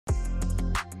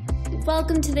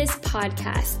Welcome to this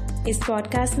podcast. इस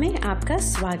podcast में आपका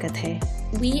स्वागत है।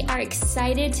 We are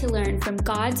excited to learn from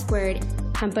God's Word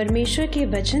हम परमेश्वर के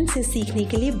वचन से सीखने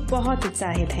के लिए बहुत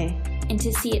उत्साहित हैं and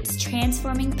to see its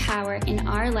transforming power in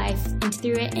our life and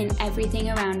through it in everything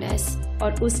around us.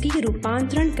 और उसकी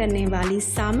रूपांतरण करने वाली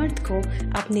सामर्थ्य को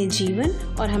अपने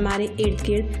जीवन और हमारे इर्द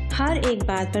गिर्द हर एक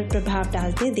बात पर प्रभाव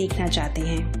डालते देखना चाहते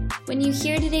हैं। When you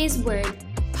hear today's word,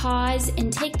 pause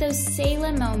and take those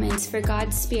Selah moments for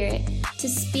God's Spirit to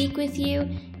speak with you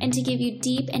and to give you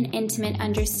deep and intimate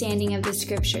understanding of the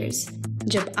Scriptures.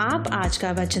 जब आप आज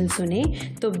का वचन सुने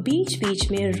तो बीच बीच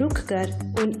में रुक कर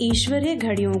उन ईश्वरीय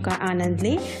घड़ियों का आनंद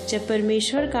लें जब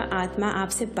परमेश्वर का आत्मा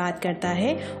आपसे बात करता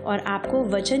है और आपको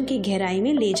वचन की गहराई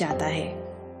में ले जाता है।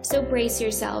 So brace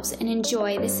yourselves and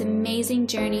enjoy this amazing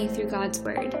journey through God's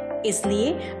Word.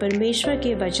 इसलिए परमेश्वर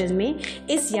के वचन में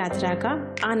इस यात्रा का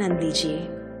आनंद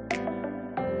लीजिए।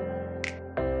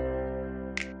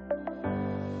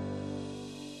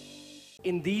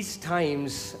 In these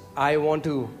times, I want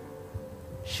to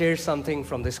share something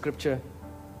from the scripture.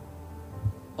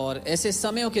 और ऐसे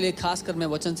समयों के लिए खासकर मैं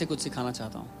वचन से कुछ सिखाना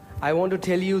चाहता हूँ। I want to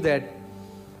tell you that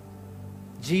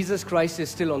Jesus Christ is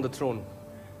still on the throne.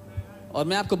 और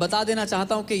मैं आपको बता देना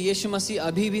चाहता हूँ कि यीशु मसीह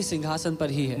अभी भी सिंहासन पर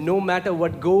ही है। No matter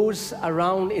what goes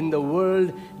around in the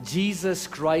world, Jesus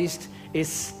Christ is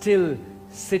still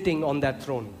sitting on that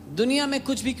throne. दुनिया में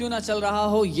कुछ भी क्यों ना चल रहा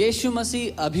हो, यीशु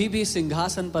मसीह अभी भी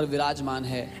सिंहासन पर विराजमान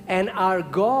है। And our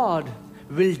God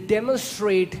will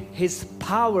demonstrate His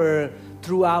power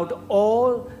throughout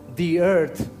all the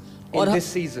earth in this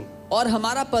season. और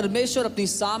हमारा परमेश्वर अपनी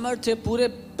सामर्थ्य पूरे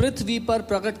पृथ्वी पर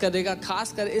प्रकट करेगा,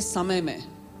 खासकर इस समय में।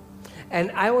 And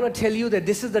I want to tell you that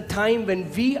this is the time when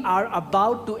we are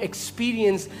about to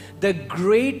experience the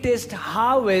greatest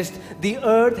harvest the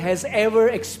earth has ever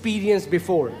experienced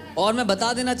before. और मैं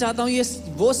बता देना चाहता हूँ ये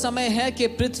वो समय है कि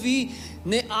पृथ्वी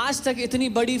ने आज तक इतनी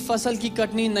बड़ी फसल की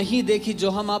कटनी नहीं देखी जो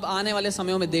हम अब आने वाले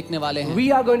समयों में देखने वाले हैं।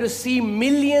 We are going to see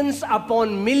millions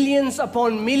upon millions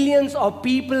upon millions of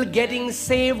people getting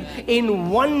saved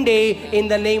in one day in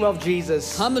the name of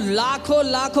Jesus. हम लाखों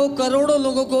लाखों करोड़ों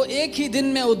लोगों को एक ही दिन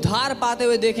में उद्धार पाते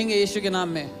हुए देखेंगे यीशु के नाम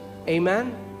में।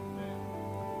 Amen.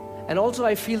 And also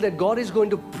I feel that God is going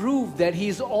to prove that He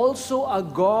is also a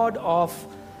God of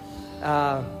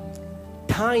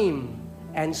time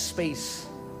and space.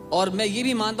 और मैं ये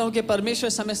भी मानता हूँ कि परमेश्वर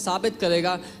समय साबित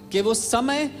करेगा कि वो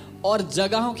समय और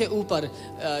जगहों के ऊपर,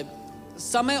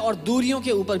 समय और दूरियों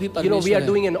के ऊपर भी परमेश्वर है। We are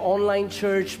doing an online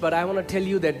church, but I want to tell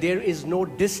you that there is no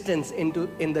distance in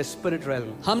the spirit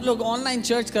realm. हम लोग ऑनलाइन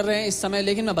चर्च कर रहे हैं इस समय,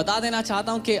 लेकिन मैं बता देना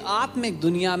चाहता हूँ कि आत्मिक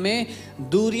दुनिया में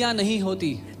दूरियां नहीं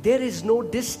होती। There is no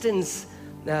distance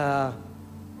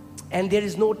and there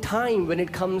is no time when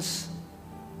it comes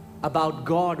about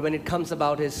God, when it comes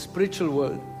about His spiritual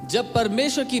world. जब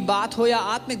परमेश्वर की बात हो या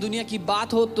आत्मिक दुनिया की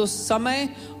बात हो तो समय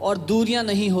और दूरियां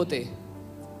नहीं होते।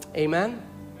 Amen.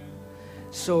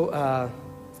 So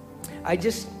I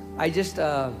just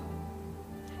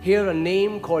hear a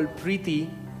name called Preeti.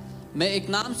 मैं एक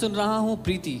नाम सुन रहा हूँ,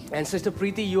 प्रीति। And Sister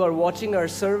Preeti, you are watching our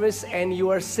service and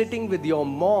you are sitting with your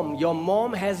mom. Your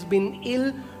mom has been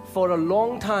ill for a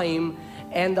long time.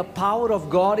 And the power of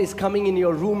God is coming in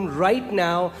your room right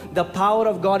now. The power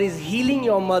of God is healing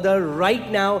your mother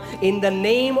right now in the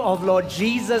name of Lord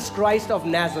Jesus Christ of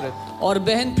Nazareth. और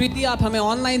बहन प्रीति, आप हमें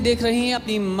online देख रही हैं,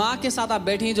 अपनी माँ के साथ आप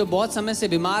बैठी हैं जो बहुत समय से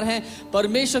बीमार हैं।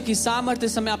 परमेश्वर की सामर्थ्य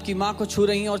इस समय आपकी माँ को छू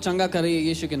रही है और चंगा कर रही है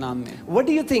यीशु के नाम में। What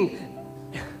do you think?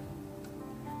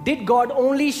 Did God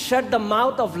only shut the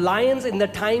mouth of lions in the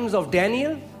times of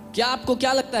Daniel? क्या आपको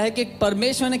क्या लगता है कि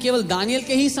परमेश्वर ने केवल दानियल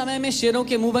के ही समय में शेरों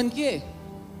के मुंह बंद किए?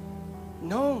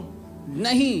 No.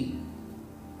 नहीं।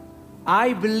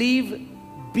 I believe,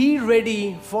 be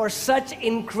ready for such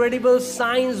incredible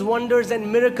signs, wonders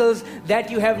and miracles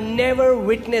that you have never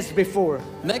witnessed before.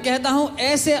 मैं कहता हूँ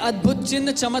ऐसे अद्भुत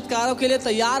चिन्ह चमत्कारों के लिए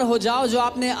तैयार हो जाओ जो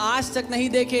आपने आज तक नहीं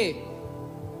देखे।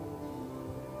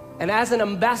 And as an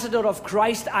ambassador of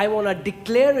Christ, I want to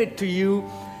declare it to you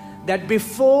that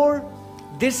before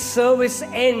this service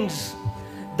ends,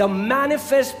 the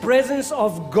manifest presence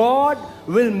of God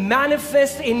will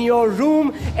manifest in your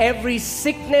room. Every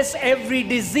sickness, every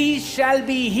disease shall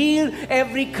be healed.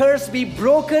 Every curse be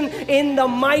broken in the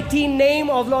mighty name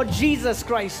of Lord Jesus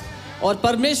Christ. और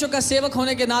परमेश्वर का सेवक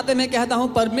होने के नाते मैं कहता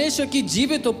हूँ परमेश्वर की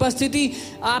जीवित उपस्थिति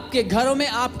आपके घरों में,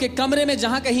 आपके कमरे में,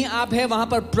 जहाँ कहीं आप हैं वहाँ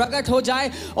पर प्रकट हो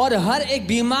जाए और हर एक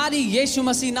बीमारी यीशु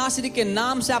मसीह नासरी के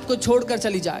नाम से आपको छोड़कर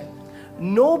चली जाए।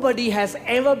 Nobody has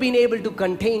ever been able to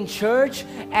contain church,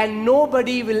 and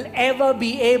nobody will ever be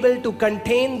able to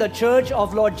contain the church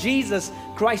of Lord Jesus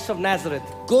Christ of Nazareth.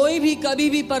 कोई भी कभी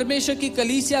भी परमेश्वर की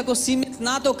कलीसिया को सीमित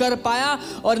ना तो कर पाया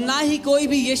और ना ही कोई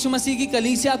भी यीशु मसीह की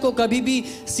कलीसिया को कभी भी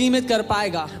सीमित कर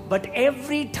पाएगा. But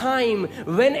every time,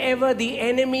 whenever the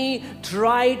enemy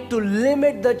tried to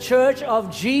limit the church of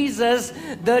Jesus,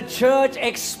 the church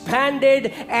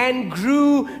expanded and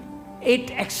grew.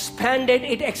 It expanded,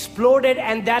 it exploded,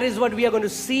 and that is what we are going to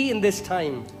see in this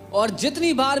time. और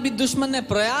जितनी बार भी दुश्मन ने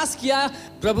प्रयास किया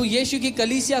प्रभु यीशु की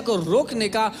कलीसिया को रोकने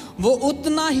का, वो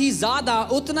उतना ही ज्यादा,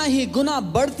 उतना ही गुना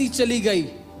बढ़ती चली गई.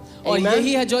 और Amen.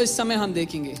 यही है जो इस समय हम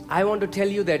देखेंगे. I want to tell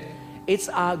you that it's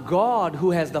our God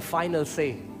who has the final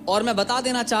say. और मैं बता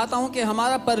देना चाहता हूं कि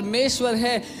हमारा परमेश्वर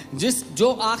है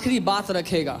जो आखिरी बात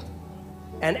रखेगा.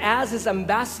 And as his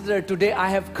ambassador today, I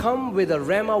have come with a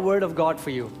Rhema word of God for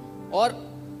you. और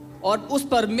उस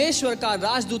परमेश्वर का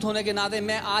राजदूत होने के नाते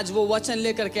मैं आज वो वचन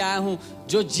लेकर के आया हूं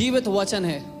जो जीवित वचन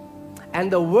है. And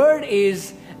the word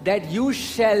is that you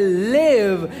shall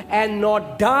live and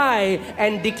not die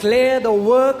and declare the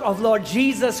work of Lord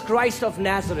Jesus Christ of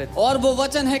Nazareth. और वो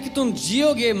वचन है कि तुम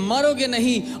जियोगे, मरोगे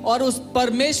नहीं और उस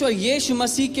परमेश्वर यीशु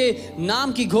मसीह के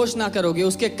नाम की घोषणा करोगे,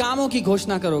 उसके कामों की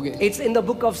घोषणा करोगे. It's in the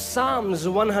book of Psalms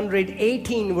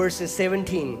 118 verses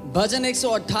 17. भजन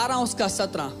 118 उसका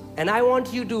 17. And I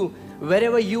want you to,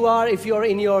 wherever you are, if you're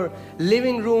in your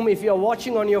living room, if you're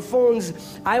watching on your phones,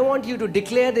 I want you to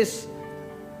declare this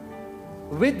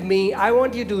with me. I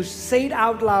want you to say it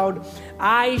out loud.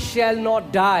 I shall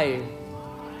not die.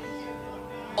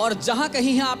 और जहां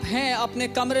कहीं आप हैं अपने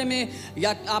कमरे में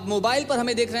या आप मोबाइल पर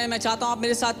हमें देख रहे हैं, मैं चाहता हूं आप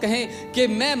मेरे साथ कहें कि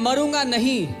मैं मरूंगा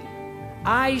नहीं.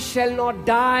 I shall not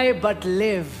die but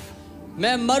live.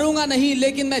 मैं मरूंगा नहीं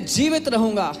लेकिन मैं जीवित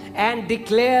रहूंगा. And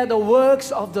declare the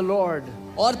works of the Lord.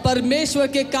 और परमेश्वर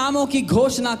के कामों की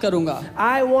घोषणा करूंगा.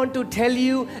 I want to tell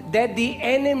you that the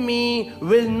enemy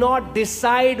will not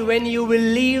decide when you will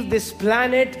leave this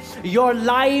planet. Your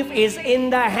life is in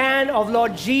the hand of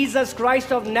Lord Jesus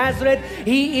Christ of Nazareth.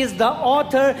 He is the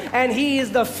author and He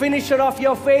is the finisher of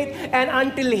your faith. And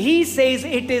until He says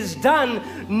it is done,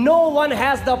 no one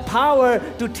has the power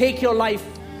to take your life.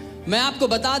 मैं आपको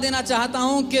बता देना चाहता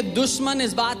हूं कि दुश्मन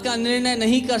इस बात का निर्णय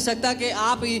नहीं कर सकता कि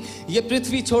आप ये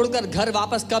पृथ्वी छोड़कर घर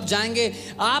वापस कब जाएंगे.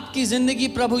 आपकी जिंदगी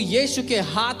प्रभु यीशु के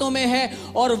हाथों में है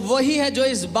और वही है जो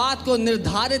इस बात को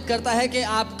निर्धारित करता है कि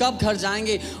आप कब घर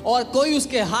जाएंगे और कोई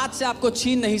उसके हाथ से आपको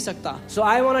छीन नहीं सकता. So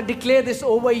I want to declare this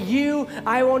over you.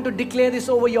 I want to declare this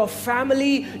over your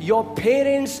family, your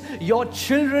parents, your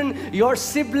children, your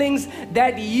siblings,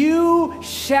 that you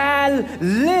shall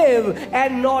live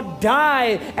and not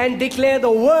die and declare the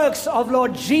works of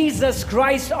Lord Jesus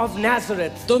Christ of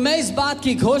Nazareth. तो मैं इस बात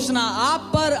की घोषणा आप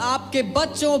पर, आपके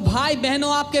बच्चों, भाई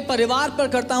बहनों, आपके परिवार पर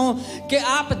करता हूं कि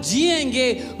आप जिएंगे,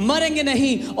 मरेंगे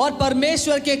नहीं और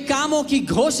परमेश्वर के कामों की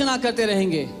घोषणा करते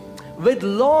रहेंगे. With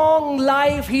long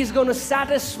life, He's going to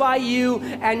satisfy you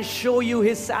and show you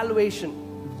His salvation.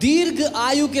 दीर्घ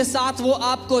आयु के साथ वो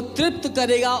आपको तृप्त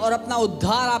करेगा और अपना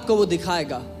उद्धार आपको वो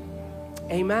दिखाएगा.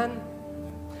 Amen.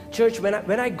 Church,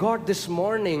 when I got this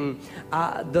morning,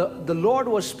 the Lord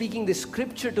was speaking this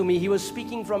scripture to me. He was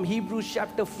speaking from Hebrews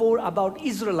chapter 4 about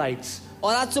Israelites.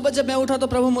 और आज सुबह जब मैं उठा तो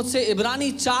प्रभु मुझसे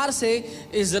इब्रानी 4 से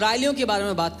इजराइलियों के बारे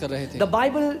में बात कर रहे थे. The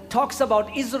Bible talks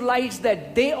about Israelites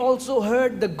that they also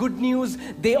heard the good news,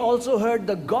 they also heard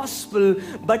the gospel,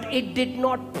 but it did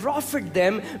not profit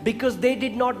them because they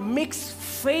did not mix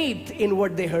faith in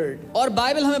what they heard. और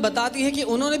Bible हमें बताती है कि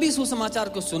उन्होंने भी सुसमाचार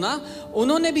को सुना,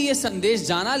 उन्होंने भी ये संदेश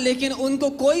जाना, लेकिन उनको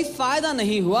कोई फायदा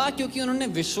नहीं हुआ क्योंकि उन्होंने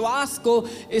विश्वास को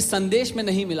इस संदेश में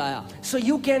नहीं मिलाया. So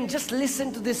you can just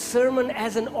listen to this sermon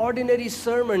as an ordinary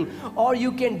sermon, or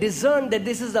you can discern that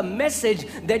this is a message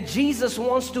that Jesus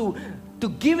wants to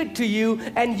give it to you,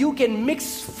 and you can mix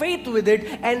faith with it,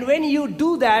 and when you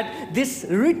do that, this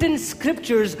written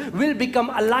scriptures will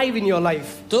become alive in your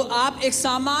life. तो आप एक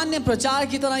सामान्य प्रचार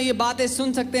की तरह ये बातें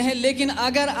सुन सकते हैं, लेकिन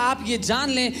अगर आप ये जान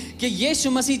लें कि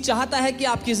यीशु मसीह चाहता है कि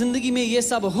आपकी जिंदगी में ये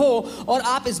सब हो और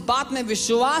आप इस बात में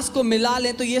विश्वास को मिला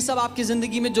लें, तो ये सब आपकी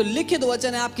जिंदगी में जो लिखित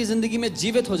वचन है आपकी जिंदगी में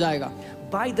जीवित हो जाएगा.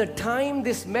 By the time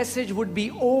this message would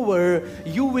be over,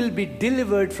 you will be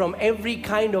delivered from every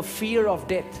kind of fear of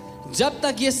death. जब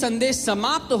तक ये संदेश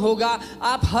समाप्त होगा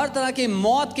आप हर तरह के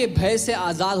मौत के भय से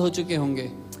आजाद हो चुके होंगे.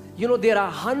 You know, there are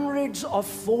hundreds of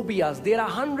phobias, there are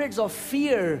hundreds of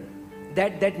fear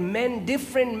that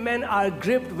different men are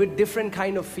gripped with different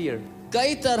kind of fear.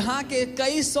 कई तरह के,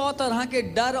 कई सौ तरह के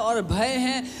डर और भय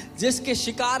हैं जिसके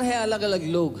शिकार है अलग अलग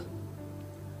लोग.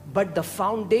 But the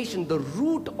foundation, the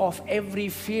root of every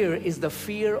fear is the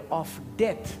fear of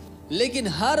death. लेकिन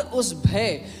हर उस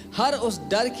भय, हर उस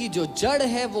डर की जो जड़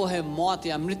है वो है मौत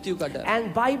या मृत्यु का डर.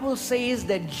 And Bible says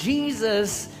that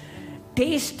Jesus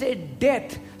tasted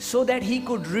death so that he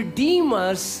could redeem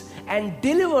us and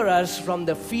deliver us from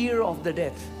the fear of the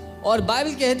death. और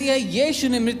बाइबल कहती है यीशु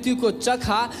ने मृत्यु को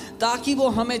चखा ताकि वो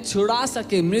हमें छुड़ा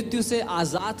सके, मृत्यु से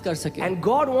आजाद कर सके. And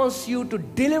God wants to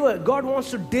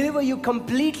deliver you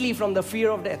completely from the fear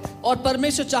of death. और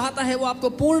परमेश्वर चाहता है वो आपको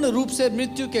पूर्ण रूप से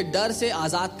मृत्यु के डर से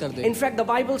आजाद कर दे. In fact, the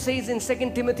Bible says in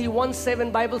 2 Timothy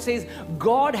 1:7, Bible says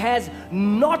God has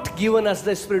not given us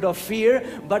the spirit of fear,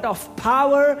 but of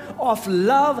power, of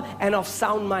love and of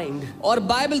sound mind. और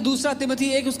बाइबल दूसरा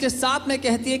तिमोथी 1 उसके 7 में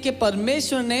कहती है कि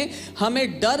परमेश्वर ने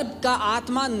हमें डर का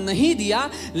आत्मा नहीं दिया,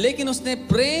 लेकिन उसने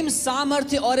प्रेम,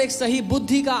 सामर्थ्य और एक सही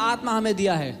बुद्धि का आत्मा हमें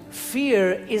दिया है.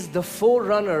 Fear is the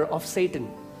forerunner of Satan.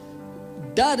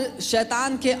 डर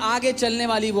शैतान के आगे चलने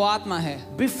वाली वो आत्मा है.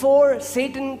 Before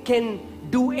Satan can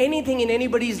do anything in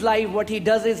anybody's life, what he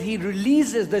does is he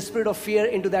releases the spirit of fear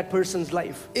into that person's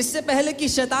life. इससे पहले कि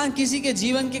शैतान किसी के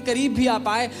जीवन के करीब भी आ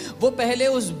पाए, वो पहले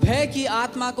उस भय की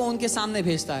आत्मा को उनके सामने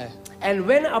भेजता है. And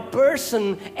when a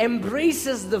person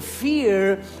embraces the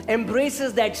fear,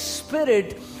 embraces that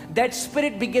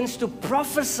spirit begins to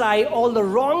prophesy all the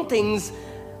wrong things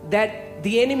that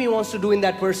the enemy wants to do in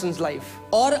that person's life.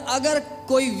 और अगर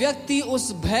कोई व्यक्ति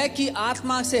उस भय की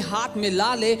आत्मा से हाथ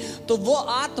मिला ले, तो वो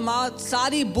आत्मा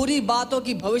सारी बुरी बातों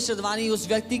की भविष्यवाणी उस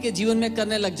व्यक्ति के जीवन में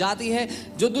करने लग जाती है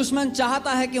जो दुश्मन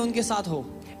चाहता है कि उनके साथ हो.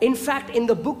 In fact, in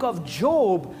the book of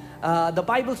Job,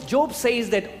 Job says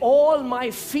that all my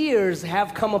fears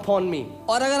have come upon me.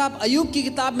 और अगर आप अय्यूब की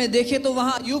किताब में देखें तो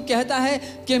वहां अय्यूब कहता है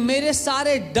कि मेरे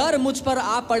सारे डर मुझ पर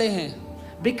आ पड़े हैं.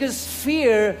 Because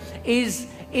fear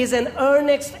is an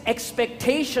earnest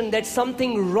expectation that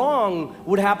something wrong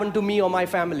would happen to me or my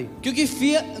family.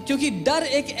 क्योंकि डर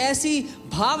एक ऐसी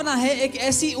भावना है, एक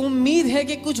ऐसी उम्मीद है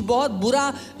कि कुछ बहुत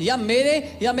बुरा या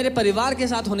मेरे परिवार के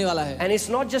साथ होने वाला है. And it's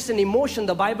not just an emotion.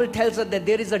 The Bible tells us that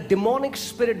there is a demonic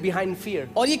spirit behind fear.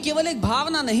 और ये केवल एक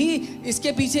भावना नहीं,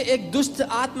 इसके पीछे एक दुष्ट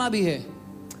आत्मा भी है.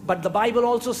 But the Bible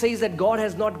also says that God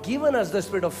has not given us the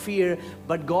spirit of fear,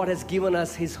 but God has given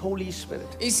us His Holy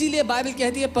Spirit. इसीलिए बाइबल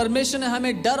कहती है परमेश्वर ने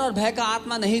हमें डर और भय का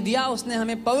आत्मा नहीं दिया, उसने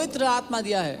हमें पवित्र आत्मा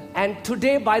दिया है. And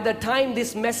today, by the time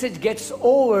this message gets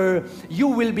over, you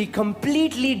will be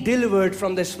completely delivered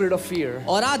from the spirit of fear.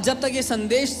 और आज जब तक ये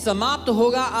संदेश समाप्त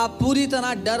होगा, आप पूरी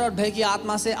तरह डर और भय की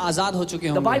आत्मा से आजाद हो चुके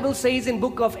होंगे. The Bible says in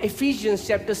book of Ephesians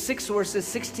chapter 6 verses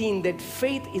 16 that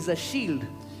faith is a shield.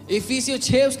 इफिसियों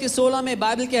 6 उसके 16 में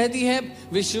बाइबल कहती है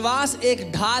विश्वास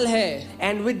एक ढाल है.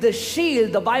 And with the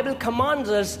shield, the Bible commands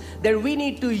us that we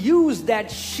need to use that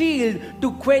shield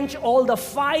to quench all the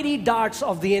fiery darts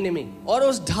of the enemy. और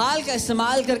उस ढाल का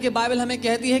इस्तेमाल करके बाइबल हमें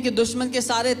कहती है कि दुश्मन के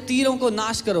सारे तीरों को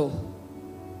नाश करो.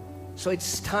 So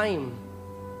it's time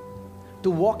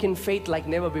to walk in faith like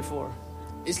never before.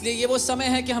 इसलिए ये वो समय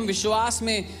है कि हम विश्वास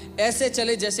में ऐसे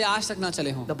चले जैसे आज तक ना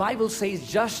चले हों. The Bible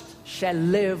says just shall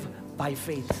live by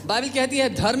faith. Bible कहती है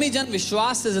धर्मी जन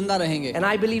विश्वास से जिंदा रहेंगे. And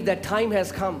I believe that time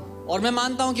has come. और मैं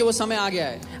मानता हूं कि वो समय आ गया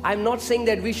है. I'm not saying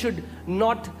that we should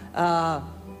not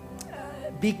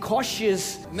be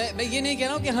cautious. मैं ये नहीं कह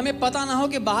रहा हूं कि हमें पता ना हो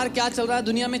कि बाहर क्या चल रहा है,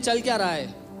 दुनिया में चल क्या रहा है.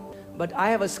 But I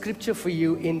have a scripture for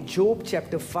you in Job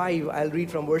chapter 5. I'll read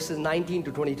from verses 19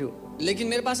 to 22. लेकिन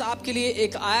मेरे पास आपके लिए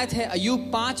एक आयत है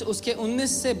अय्यूब 5 उसके 19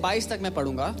 से 22 तक मैं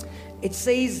पढ़ूंगा. It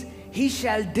says, He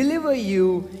shall deliver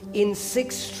you in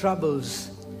 6 troubles.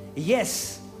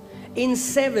 Yes, in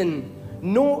 7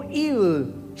 no evil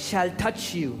shall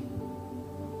touch you.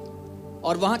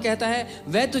 और वहां कहता है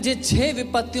वह तुझे 6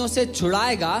 विपत्तियों से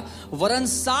छुड़ाएगा, वरन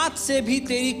 7 से भी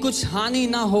तेरी कुछ हानि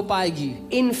ना हो पाएगी.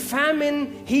 In famine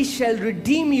he shall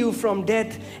redeem you from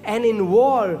death, and in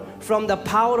war from the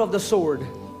power of the sword.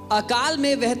 अकाल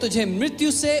में वह तुझे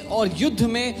मृत्यु से और युद्ध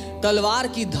में तलवार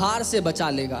की धार से बचा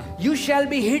लेगा. You shall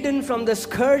be hidden from the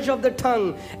scourge of the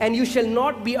tongue, and you shall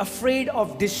not be afraid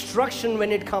of destruction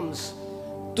when it comes.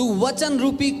 तू वचन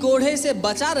रूपी कोढ़े से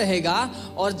बचा रहेगा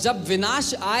और जब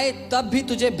विनाश आए तब भी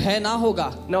तुझे भय ना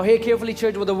होगा. Now hear carefully,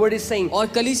 church, what the word is saying. और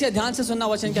कलीसिया ध्यान से सुनना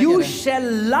वचन क्या कह You रहा है. shall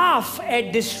laugh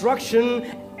at destruction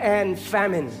and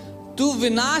famine. तू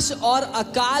विनाश और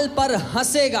अकाल पर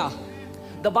हंसेगा.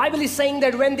 The Bible is saying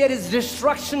that when there is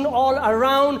destruction all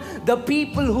around, the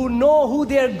people who know who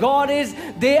their God is,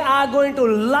 they are going to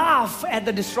laugh at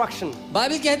the destruction.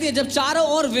 Bible कहती है जब चारों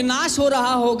ओर विनाश हो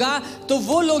रहा होगा तो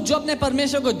वो लोग जो अपने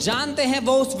परमेश्वर को जानते हैं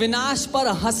वो उस विनाश पर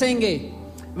हंसेंगे.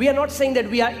 We are not saying that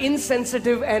we are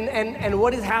insensitive and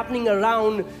what is happening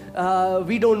around,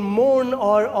 we don't mourn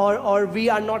or we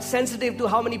are not sensitive to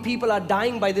how many people are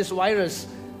dying by this virus.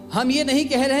 हम ये नहीं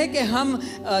कह रहे कि हम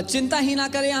चिंता ही ना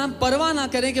करें, हम परवाह ना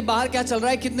करें कि बाहर क्या चल रहा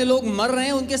है, कितने लोग मर रहे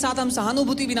हैं, उनके साथ हम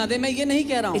सहानुभूति भी ना दें. मैं ये नहीं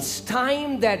कह रहा हूँ. It's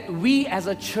time that we as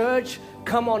a church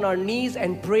come on our knees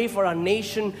and pray for our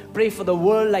nation, pray for the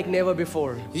world like never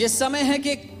before. ये समय है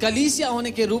कि कलीसिया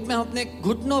होने के रूप में हम अपने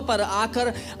घुटनों पर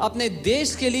आकर अपने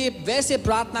देश के लिए वैसे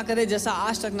प्रार्थना करें जैसा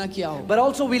आज तक ना किया हो. But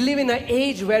also we live in an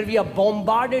age where we are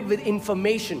bombarded with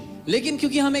information. लेकिन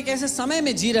क्योंकि हम एक ऐसे समय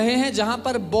में जी रहे हैं जहां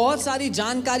पर बहुत सारी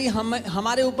जानकारी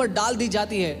हमारे ऊपर डाल दी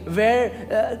जाती है,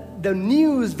 Where the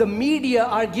news, the media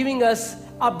are giving us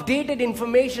updated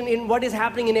information in what is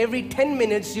happening in every 10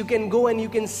 minutes. You can go and you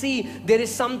can see there is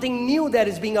something new that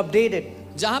is being updated.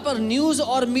 जहां पर news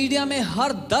और media में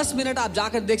हर 10 minute आप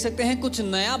जाकर देख सकते हैं कुछ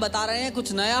नया बता रहे हैं,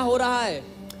 कुछ नया हो रहा है.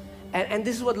 And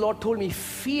this is what Lord told me.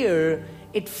 Fear,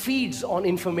 it feeds on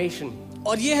information.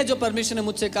 और ये है जो परमेश्वर ने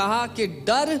मुझसे कहा कि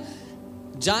डर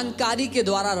जानकारी के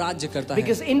द्वारा राज्य करता है.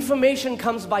 Because information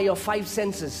comes by your 5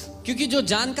 senses. क्योंकि जो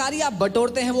जानकारी आप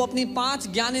बटोरते हैं वो अपनी 5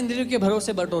 ज्ञान इंद्रियों के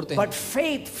भरोसे बटोरते हैं. But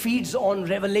faith feeds on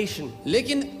revelation.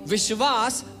 लेकिन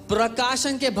विश्वास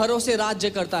प्रकाशन के भरोसे राज्य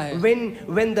करता है.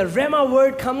 When the Rhema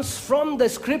word comes from the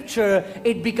scripture,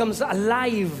 it becomes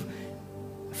alive.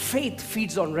 Faith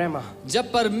feeds on Rhema.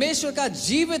 जब परमेश्वर का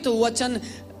जीवित वचन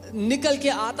निकल के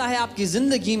आता है आपकी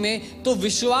जिंदगी में तो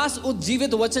विश्वास उस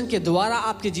जीवित वचन के द्वारा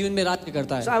आपके जीवन में राज्य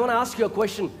करता है. So I want to ask you a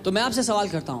question. तो मैं आपसे सवाल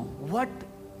करता हूँ,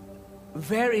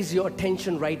 Where is your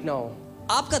attention right now?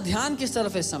 आपका ध्यान किस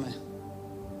तरफ है इस समय?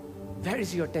 Where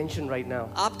is your attention right now?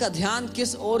 आपका ध्यान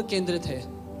किस ओर केंद्रित है?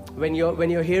 When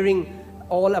you're hearing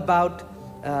all about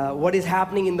what is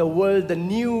happening in the world, the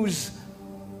news,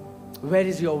 where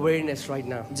is your awareness right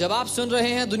now? जब आप सुन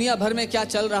रहे हैं दुनिया भर में क्या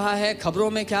चल रहा है, खबरों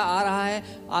में क्या आ रहा है,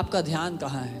 आपका ध्यान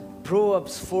कहाँ है?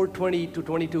 Proverbs 4:20 to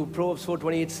 22. Proverbs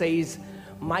 4:20, it says,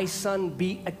 "My son,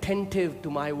 be attentive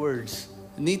to my words."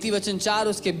 नीति वचन 4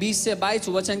 उसके 20 से 22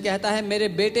 वचन कहता है, मेरे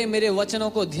बेटे मेरे वचनों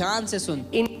को ध्यान से सुन.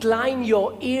 Incline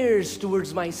your ears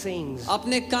towards my sayings.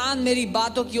 अपने कान मेरी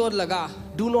बातों की ओर लगा.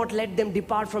 Do not let them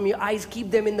depart from your eyes.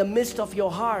 Keep them in the midst of your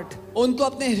heart. उनको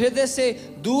अपने हृदय से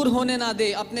दूर होने ना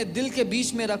दे, अपने दिल के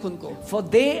बीच में रख उनको. For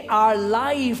they are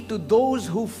life to those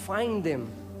who find them.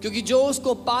 क्योंकि जो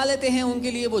उसको पा लेते हैं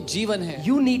उनके लिए वो जीवन है.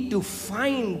 You need to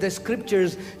find the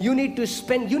scriptures. You need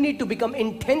to become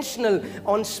intentional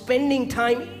on spending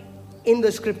time in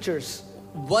the scriptures.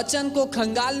 वचन को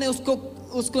खंगालने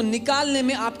उसको निकालने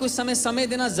में आपको समय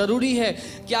देना जरूरी है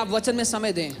कि आप वचन में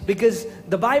समय दें. Because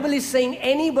the Bible is saying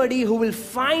anybody who will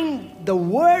find the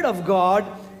word of God,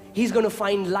 he's going to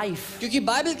find life. क्योंकि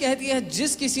बाइबल कहती है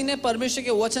जिस किसी ने परमेश्वर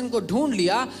के वचन को ढूंढ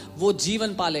लिया वो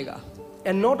जीवन पालेगा.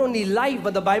 And not only life,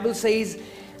 but the Bible says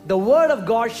the word of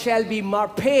God shall be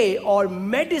marpe or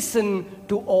medicine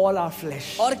to all our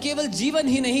flesh. और केवल जीवन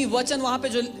ही नहीं, वचन वहां पे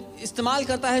जो इस्तेमाल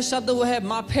करता है शब्द वो है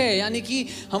माफे, यानी कि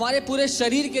हमारे पूरे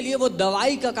शरीर के लिए वो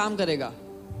दवाई का काम करेगा.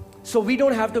 So we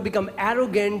don't have to become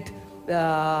arrogant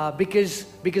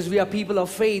because we are people of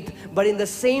faith, but in the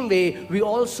same way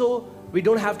we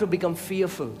don't have to become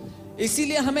fearful.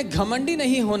 इसीलिए हमें घमंडी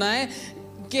नहीं होना है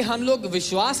कि हम लोग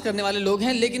विश्वास करने वाले लोग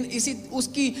हैं, लेकिन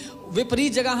उसकी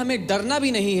विपरीत जगह हमें डरना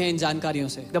भी नहीं है इन जानकारियों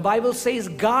से. The Bible says,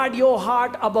 guard your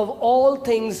heart above all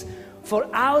things, for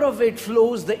out of it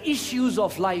flows the issues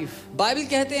of life. Bible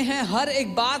कहते हैं हर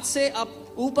एक बात से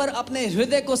ऊपर अपने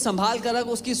हृदय को संभाल कर रख,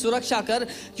 उसकी सुरक्षा कर,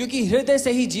 क्योंकि हृदय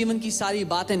से ही जीवन की सारी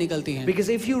बातें निकलती हैं. Because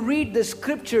if you read the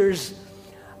scriptures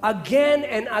again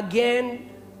and again,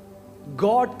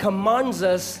 God commands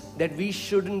us that we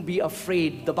shouldn't be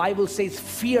afraid. The Bible says,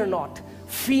 fear not,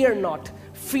 fear not,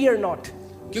 fear not.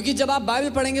 क्योंकि जब आप बाइबल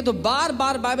पढ़ेंगे तो बार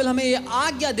बार बाइबल हमें ये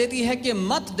आज्ञा देती है कि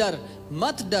मत डर,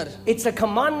 मत डर. It's a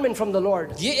commandment from the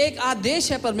Lord. ये एक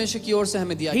आदेश है परमेश्वर की ओर से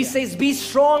हमें दिया गया. He says, be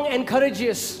strong and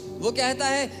courageous. वो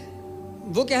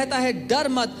कहता है डर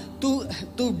मत,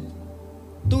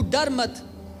 तू डर मत.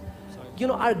 You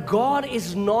know, our God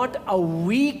is not a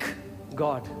weak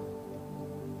God.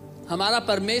 हमारा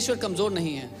परमेश्वर कमजोर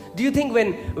नहीं है. Do you think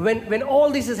when all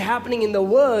this is happening in the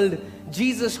world,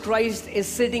 Jesus Christ is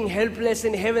sitting helpless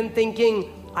in heaven thinking,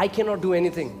 I cannot do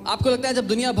anything? आपको लगता है जब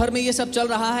दुनिया भर में ये सब चल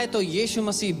रहा है तो यीशु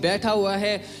मसीह बैठा हुआ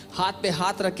है, हाथ पे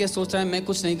हाथ रख के सोच रहा है मैं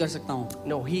कुछ नहीं कर सकता हूँ?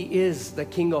 No, he is the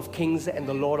King of Kings and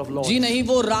the Lord of Lords. जी नहीं,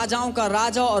 वो राजाओं का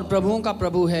राजा और प्रभुओं का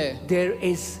प्रभु है. There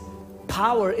is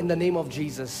power in the name of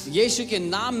Jesus. यीशु के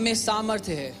नाम में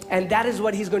सामर्थ्य है. And that is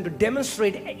what he's going to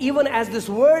demonstrate. Even as this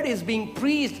word is being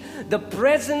preached, the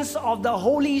presence of the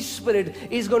Holy Spirit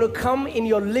is going to come in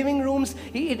your living rooms.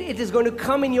 It is going to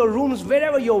come in your rooms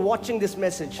wherever you're watching this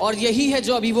message. और यही है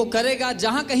जो अभी वो करेगा.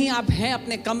 जहां कहीं आप हैं,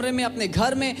 अपने कमरे में, अपने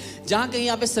घर में, जहां कहीं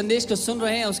आप इस संदेश को सुन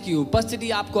रहे हैं, उसकी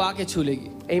उपस्थिति आपको आके छू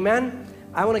लेगी. Amen.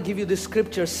 I want to give you this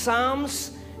scripture,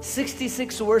 Psalms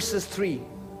 66 verses 3.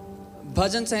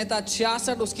 भजन संहिता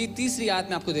 66 उसकी 3री आयत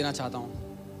में आपको देना चाहता हूं.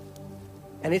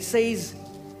 And it says,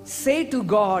 say to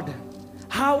God,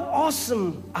 how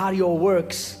awesome are your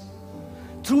works.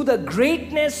 Through the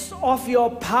greatness of your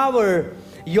power,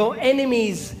 your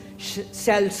enemies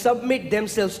shall submit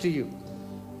themselves to you.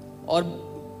 और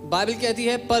Bible कहती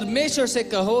है परमेश्वर से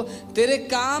कहो तेरे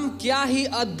काम क्या ही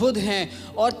अद्भुत हैं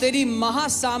और तेरी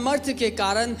महासामर्थ्य के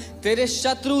कारण तेरे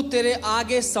शत्रु तेरे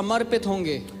आगे समर्पित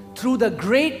होंगे. Through the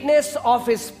greatness of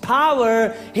his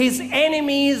power, his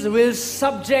enemies will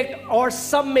subject or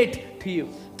submit to you.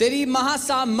 तेरी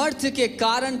महासामर्थ्य के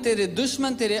कारण तेरे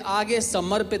दुश्मन तेरे आगे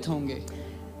समर्पित होंगे.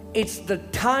 It's the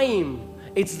time,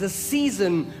 it's the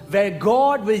season where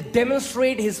God will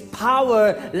demonstrate his power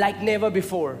like never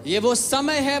before. ये वो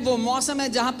समय है, वो मौसम है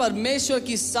जहां परमेश्वर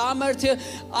की सामर्थ्य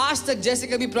आज तक जैसे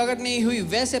कभी प्रकट नहीं हुई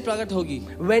वैसे प्रकट होगी.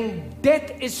 When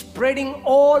death is spreading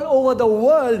all over the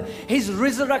world, his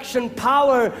resurrection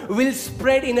power will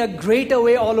spread in a greater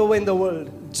way all over in the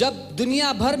world. जब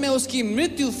दुनिया भर में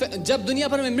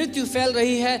मृत्यु फैल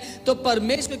रही है तो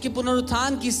परमेश्वर की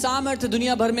पुनरुत्थान की सामर्थ्य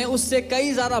दुनिया भर में उससे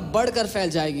कई ज्यादा बढ़कर फैल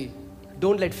जाएगी.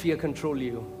 Don't let fear control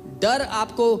you. डर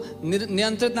आपको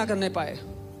नियंत्रित ना करने पाए.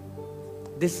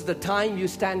 This is the time you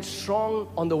stand strong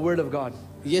on the word of God.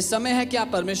 ये समय है कि आप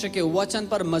परमेश्वर के वचन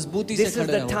पर मजबूती से This is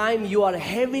खड़े the रहो. time you are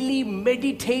heavily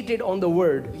meditated on the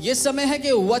word. ये समय है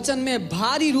कि वचन में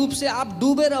भारी रूप से आप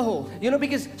डूबे रहो. You know,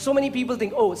 because so many people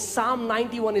think, oh, Psalm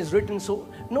 91 is written, so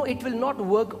no, it will not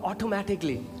work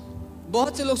automatically.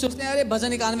 बहुत से लोग सोचते हैं अरे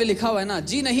भजन 91 लिखा हुआ है ना.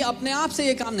 जी नहीं, अपने आप से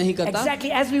ये काम नहीं करता.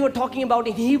 Exactly as we were talking about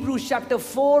in Hebrews chapter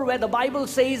 4, where the Bible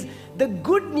says the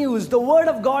good news, the word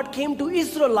of God came to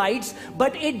Israelites,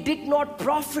 but it did not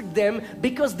profit them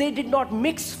because they did not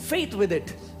mix faith with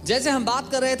it. जैसे हम बात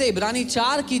कर रहे थे इब्रानी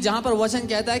 4 की, जहां पर वचन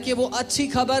कहता है कि वो अच्छी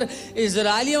खबर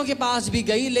इजरायलियों के पास भी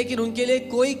गई लेकिन उनके लिए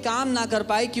कोई काम ना कर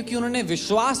पाई क्योंकि उन्होंने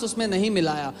विश्वास उसमें नहीं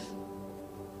मिलाया.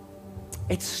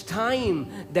 It's time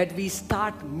that we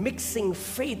start mixing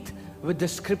faith with the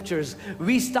scriptures.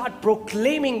 We start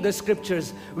proclaiming the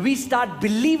scriptures. We start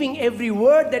believing every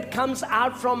word that comes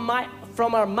out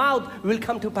from our mouth will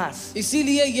come to pass.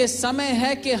 इसीलिए ये समय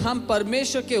है कि हम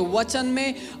परमेश्वर के वचन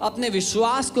में अपने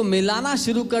विश्वास को मिलाना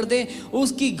शुरू कर दें,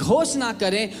 उसकी घोषणा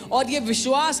करें और ये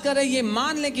विश्वास करें, ये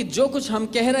मान लें कि जो कुछ हम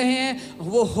कह रहे हैं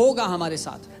वो होगा हमारे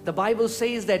साथ. The Bible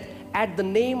says that at the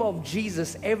name of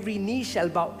Jesus every knee shall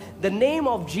bow. The name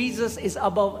of Jesus is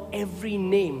above every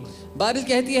name. Bible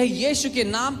कहती है यीशु के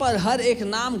नाम पर हर एक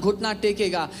नाम घुटना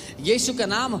टेकेगा. यीशु का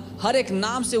नाम हर एक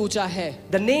नाम से ऊंचा है.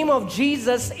 The name of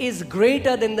Jesus is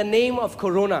greater than the name of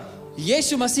corona.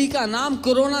 यीशु मसीह का नाम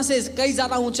कोरोना से कई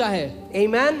ज्यादा ऊंचा है.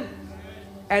 Amen.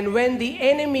 And when the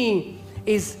enemy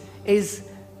is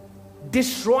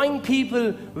destroying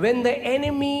people, when the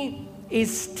enemy is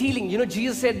stealing, you know,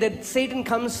 Jesus said that Satan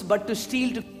comes but to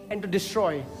steal and to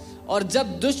destroy. और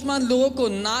जब दुश्मन लोगों को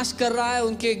नाश कर रहा है,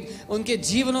 उनके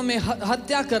जीवनों में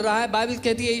हत्या कर रहा है, बाइबल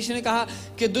कहती है, यीशु ने कहा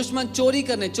कि दुश्मन चोरी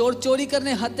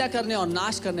करने, हत्या करने और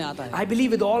नाश करने आता है. I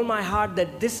believe with all my heart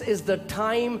that this is the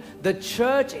time the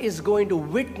church is going to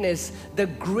witness the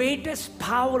greatest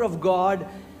power of God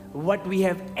what we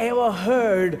have ever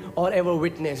heard or ever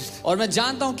witnessed. और मैं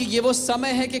जानता हूं कि ये वो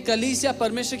समय है कि कलीसिया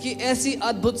परमेश्वर की ऐसी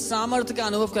अद्भुत सामर्थ्य का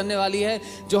अनुभव करने वाली है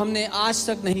जो हमने आज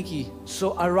तक नहीं की.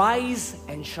 So arise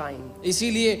and shine.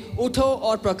 इसीलिए उठो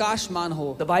और प्रकाशमान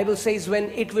हो. The Bible says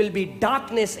when it will be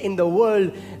darkness in the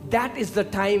world, that is the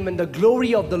time when the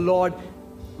glory of the Lord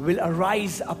will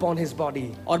arise upon his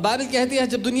body. और बाइबल कहती है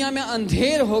जब दुनिया में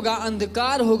अंधेर होगा,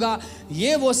 अंधकार होगा,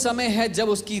 ये वो समय है जब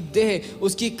उसकी देह,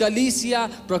 उसकी कलीसिया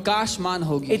प्रकाशमान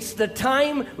होगी. It's the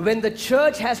time when the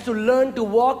church has to learn to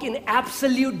walk in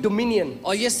absolute dominion.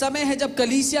 और ये समय है जब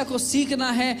कलीसिया को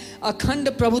सीखना है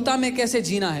अखंड प्रभुता में कैसे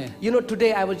जीना है. You know,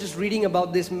 today I was just reading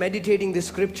about this, meditating this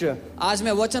scripture. आज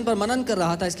मैं वचन पर मनन कर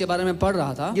रहा था, इसके बारे में पढ़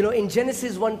रहा था. You know, in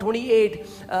Genesis 1:28,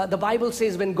 the Bible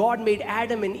says when God made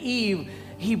Adam and Eve,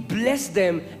 He blessed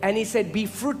them and he said, "Be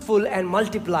fruitful and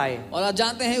multiply." और आप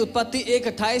जानते हैं उत्पत्ति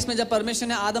 1:28 में जब परमेश्वर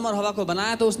ने आदम और हवा को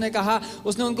बनाया तो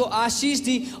उसने उनको आशीष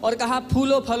दी और कहा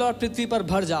फूलो फलो और पृथ्वी पर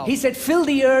भर जाओ. He said, "Fill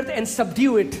the earth and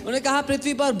subdue it." उन्होंने कहा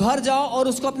पृथ्वी पर भर जाओ और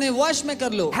उसको अपने वश में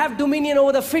कर लो. Have dominion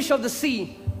over the fish of the sea,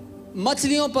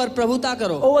 मछलियों पर प्रभुता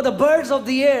करो, over the birds of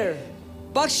the air,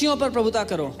 पक्षियों पर प्रभुता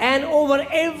करो, and over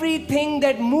everything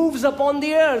that moves upon the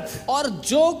earth. और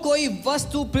जो कोई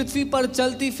वस्तु पृथ्वी पर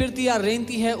चलती फिरती या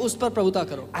रेंगती है उस पर प्रभुता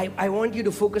करो. I want you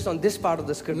to focus on this part of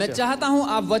the मैं scripture. चाहता हूं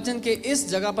आप वचन के इस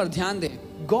जगह पर ध्यान दें.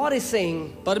 God is saying,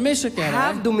 परमेश्वर कह रहा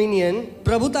have है dominion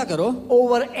प्रभुता करो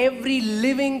over every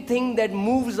living thing that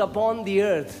moves upon the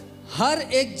earth. हर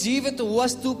एक जीवित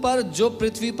वस्तु पर जो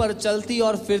पृथ्वी पर चलती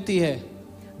और फिरती है.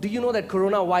 Do you know that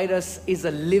coronavirus is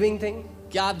a living thing?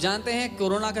 क्या आप जानते हैं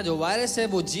कोरोना का जो वायरस है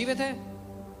वो जीवित है.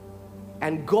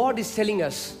 And God is telling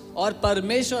us, और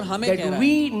परमेश्वर हमें कह that रहा है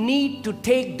we need to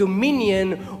take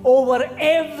dominion over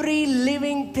every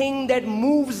living thing that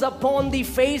moves upon the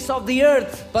face of the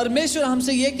earth. परमेश्वर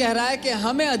हमसे ये कह रहा है कि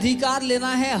हमें अधिकार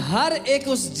लेना है हर एक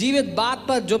उस जीवित बात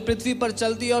पर जो पृथ्वी पर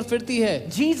चलती और फिरती है।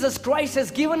 Jesus Christ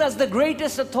has given us the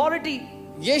greatest authority.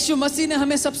 यीशु मसीह ने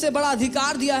हमें सबसे बड़ा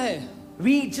अधिकार दिया है।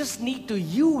 We just need to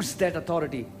use that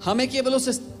authority. हमें केवल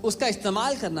उसका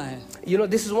इस्तेमाल करना है। You know,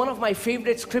 this is one of my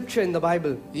favorite scripture in the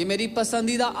Bible. ये मेरी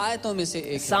पसंदीदा आयतों में से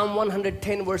एक है। Psalm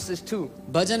 110 verses 2.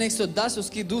 भजन 110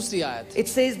 उसकी दूसरी आयत। It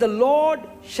says, "The Lord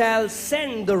shall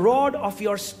send the rod of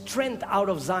your strength out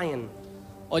of Zion."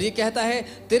 और ये कहता है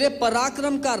तेरे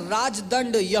पराक्रम का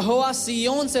राजदंड यहोवा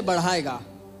सिय्योन से बढ़ाएगा।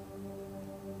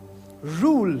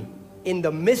 Rule in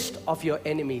the midst of your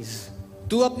enemies.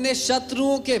 तू अपने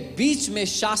शत्रुओं के बीच में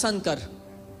शासन कर।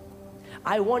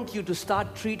 I want you to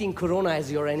start treating corona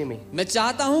as your enemy. मैं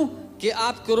चाहता हूं कि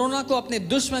आप कोरोना को अपने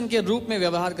दुश्मन के रूप में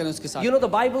व्यवहार करें उसके साथ। You know, the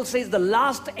Bible says the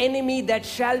last enemy that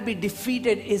shall be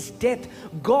defeated is death.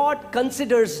 God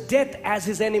considers death as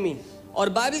his enemy. और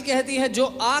बाइबल कहती है जो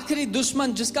आखिरी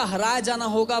दुश्मन जिसका हराया जाना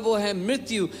होगा वो है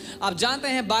मृत्यु। आप जानते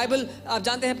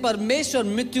हैं परमेश्वर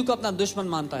मृत्यु को अपना दुश्मन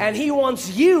मानता है। And he wants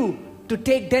you to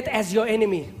take death as your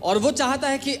enemy. और वो चाहता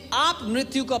है कि आप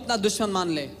मृत्यु को अपना दुश्मन मान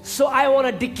ले। So I want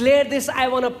to declare this, I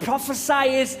want to prophesy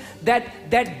is that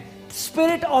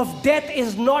spirit of death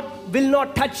will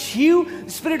not touch you.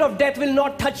 Spirit of death will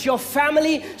not touch your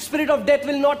family. Spirit of death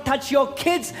will not touch your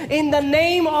kids. In the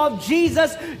name of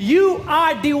Jesus, you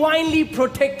are divinely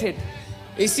protected.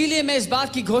 इसीलिए मैं इस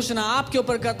बात की घोषणा आपके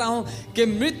ऊपर करता हूं कि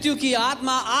मृत्यु की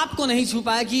आत्मा आपको नहीं छू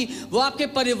पाएगी, वो आपके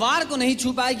परिवार को नहीं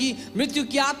छू पाएगी, मृत्यु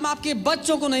की आत्मा आपके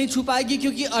बच्चों को नहीं छू पाएगी,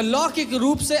 क्योंकि अलौकिक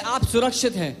रूप से आप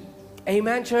सुरक्षित हैं।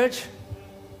 Amen, church.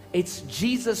 It's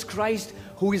Jesus Christ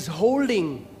who is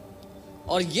holding.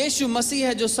 और यीशु मसीह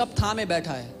है जो सब थामे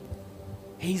बैठा है।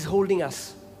 He's holding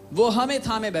us. वो हमें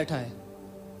थामे बैठा है।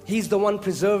 He's the one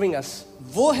preserving us.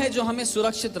 वो है जो हमें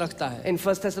सुरक्षित रखता है। In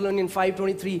 1 Thessalonians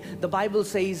 5:23, the Bible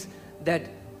says that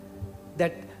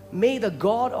may the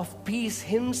God of peace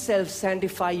himself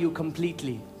sanctify you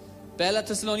completely. पहला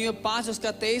थिस्सलुनीकियों 5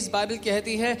 उसका 23 बाइबल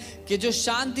कहती है कि जो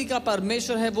शांति का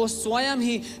परमेश्वर है वो स्वयं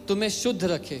ही तुम्हें शुद्ध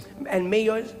रखे। And may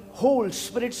your whole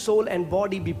spirit, soul and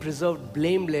body be preserved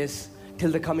blameless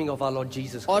till the coming of our Lord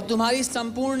Jesus. और तुम्हारी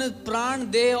संपूर्ण प्राण,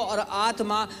 देह और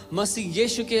आत्मा मसीह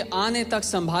यीशु के आने तक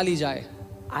संभाली जाए।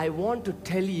 I want to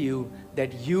tell you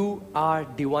that you are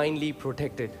divinely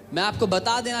protected. मैं आपको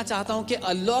बता देना चाहता हूं कि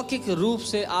अलौकिक रूप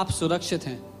से आप सुरक्षित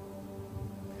हैं।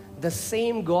 The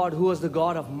same God who was the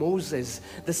God of Moses,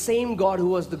 the same God who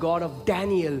was the God of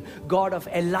Daniel, God of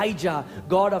Elijah,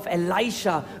 God of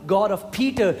Elisha, God of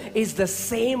Peter, is the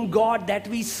same God that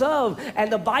we serve.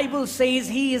 And the Bible says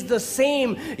He is the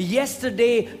same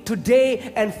yesterday,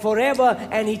 today, and forever,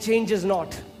 and He changes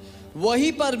not.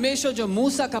 वही परमेश्वर जो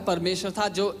मूसा का परमेश्वर था,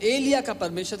 जो एलिया का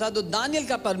परमेश्वर था, जो दानियल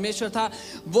का परमेश्वर था,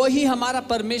 वही हमारा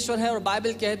परमेश्वर है। और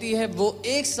बाइबल कहती है वो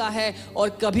एक सा है और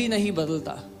कभी नहीं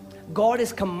बदलता। God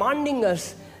is commanding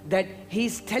us that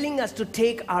He's telling us to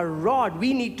take our rod.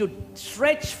 We need to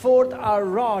stretch forth our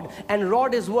rod. And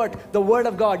rod is what? The Word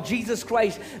of God, Jesus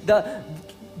Christ.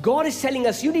 God is telling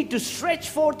us you need to stretch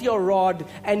forth your rod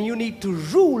and you need to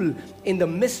rule in the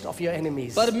midst of your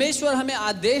enemies. परमेश्वर हमें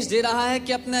आदेश दे रहा है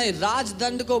कि अपने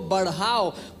राजदंड को बढ़ाओ।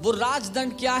 वो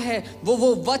राजदंड क्या है?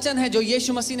 वो वचन है जो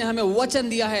यीशु मसीह ने हमें वचन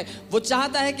दिया है। वो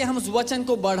चाहता है कि हम उस वचन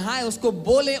को बढ़ाएं, उसको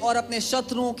बोलें और अपने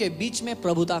शत्रुओं के बीच में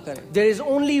प्रभुता करें। There is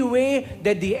only way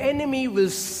that the enemy will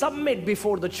submit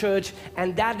before the church,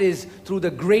 and that is through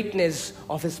the greatness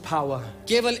of his power.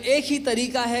 केवल एक ही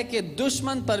तरीका है कि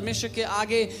दुश्मन परमेश्वर के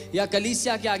आगे या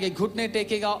कलीसिया के आगे घुटने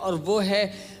टेकेगा, और वो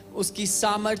है उसकी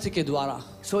सामर्थ्य के द्वारा।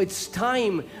 So it's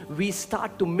time we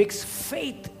start to mix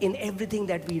faith in everything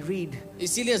that we read.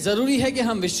 इसीलिए जरूरी है कि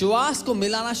हम विश्वास को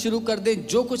मिलाना शुरू कर दें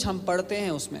जो कुछ हम पढ़ते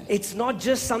हैं उसमें। It's not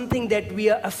just something that we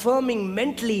are affirming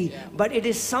mentally, but it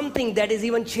is something that is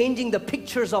even changing the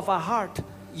pictures of our heart.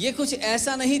 ये कुछ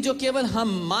ऐसा नहीं जो केवल हम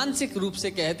मानसिक रूप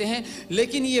से कहते हैं,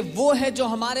 लेकिन ये वो है जो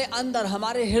हमारे अंदर,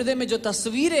 हमारे हृदय में जो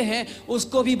तस्वीरें हैं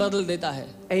उसको भी बदल देता है।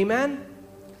 Amen.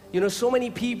 You know, so many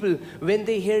people, when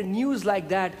they hear news like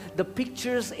that, the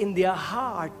pictures in their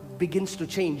heart begins to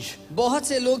change. बहुत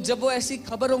से लोग जब वो ऐसी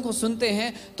खबरों को सुनते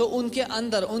हैं तो उनके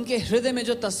अंदर, उनके हृदय में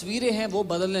जो तस्वीरें हैं वो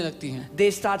बदलने लगती हैं।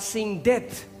 They start seeing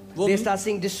death. They start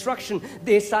seeing destruction.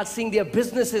 They start seeing their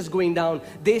businesses going down.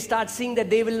 They start seeing that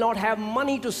they will not have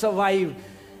money to survive.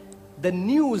 The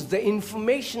news, the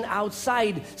information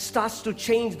outside starts to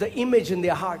change the image in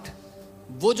their heart.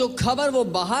 वो जो खबर वो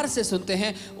बाहर से सुनते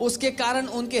हैं, उसके कारण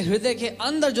उनके हृदय के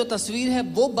अंदर जो तस्वीर है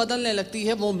वो बदलने लगती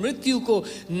है। वो मृत्यु को,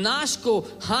 नाश को,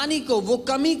 हानि को, वो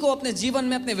कमी को अपने जीवन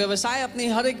में, अपने व्यवसाय, अपनी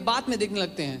हर एक बात में देखने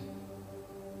लगते हैं।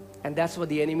 And that's what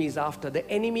the enemy is after. The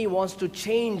enemy wants to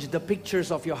change the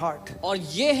pictures of your heart. और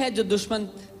ये है जो दुश्मन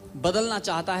बदलना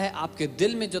चाहता है आपके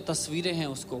दिल में जो तस्वीरें हैं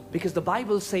उसको। Because the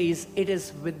Bible says it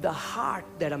is with the heart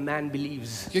that a man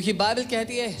believes. क्योंकि बाइबल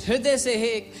कहती है हृदय से है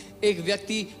एक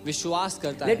व्यक्ति विश्वास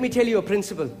करता है। Let me tell you a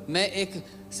principle. मैं एक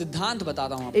सिद्धांत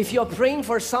बताता हूँ। If you're praying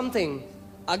for something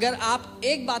अगर आप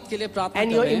एक बात के लिए प्रार्थना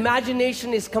and कर your रहे हैं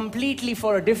imagination is completely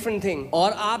for a different thing,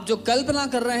 और आप जो कल्पना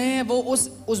कर रहे हैं वो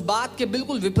उस बात के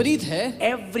बिल्कुल विपरीत है,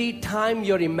 every time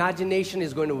your imagination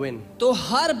is going to win. तो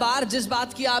हर बार जिस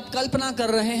बात की आप कल्पना कर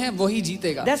रहे हैं वही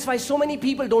जीतेगा। That's why so many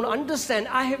people don't understand.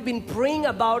 I have been praying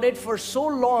about it for so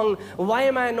long. Why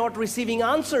am I not receiving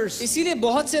answers? इसीलिए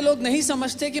बहुत से लोग नहीं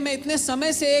समझते कि मैं इतने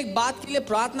समय से एक बात के लिए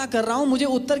प्रार्थना कर रहा हूँ, मुझे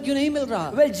उत्तर क्यों नहीं मिल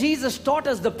रहा। Well, Jesus taught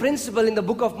us the principle in the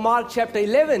book of Mark chapter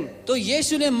 11. तो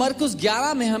यीशु ने मरकुस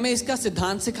 11 में हमें इसका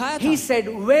सिद्धांत सिखाया था। He said,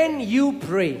 when you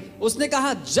pray, उसने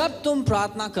कहा जब तुम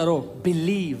प्रार्थना करो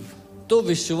believe. तो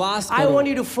विश्वास I करो। want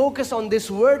you to focus on this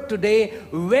word today.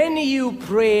 When you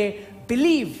pray,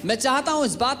 believe. मैं चाहता हूं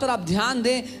इस बात पर आप ध्यान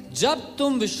दें, जब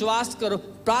तुम विश्वास करो,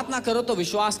 प्रार्थना करो तो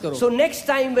विश्वास करो। So next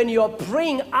time when you are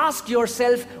praying, ask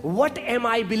yourself, what am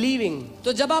I believing?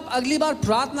 तो जब आप अगली बार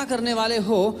प्रार्थना करने वाले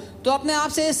हो तो अपने आप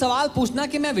से ये सवाल पूछना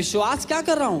कि मैं विश्वास क्या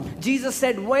कर रहा हूं। Jesus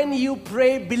said, when you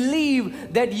pray,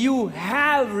 believe that you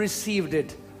have received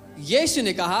it. यीशु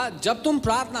ने कहा जब तुम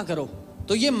प्रार्थना करो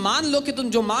तो ये मान लो कि तुम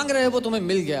जो मांग रहे हो वो तुम्हें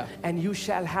मिल गया And you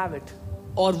shall have it.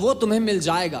 और वो तुम्हें मिल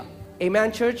जाएगा।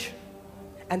 Amen, church?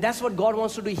 And that's what God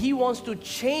wants to do. He wants to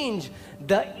change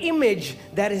the image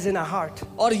that is in our heart.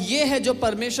 और ये है जो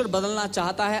परमेश्वर बदलना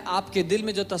चाहता है आपके दिल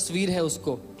में जो तस्वीर है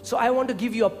उसको। So I want to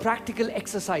give you a practical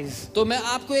exercise. तो मैं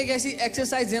आपको एक ऐसी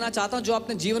एक्सरसाइज देना चाहता हूं जो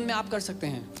अपने जीवन में आप कर सकते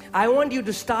हैं। I want you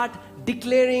to start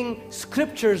declaring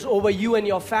scriptures over you and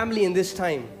your family in this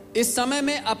time. इस समय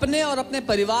में अपने और अपने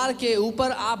परिवार के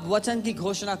ऊपर आप वचन की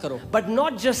घोषणा करो। But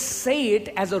not just say it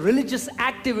as a religious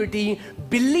activity.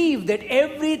 Believe that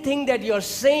everything that you're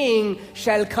saying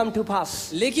shall come to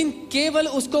pass. लेकिन केवल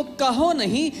उसको कहो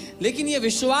नहीं, लेकिन ये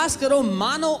विश्वास करो,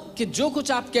 मानो कि जो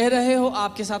कुछ आप कह रहे हो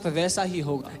आपके साथ वैसा ही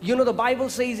होगा। You know, the Bible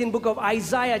says in book of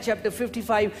Isaiah chapter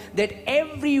 55 that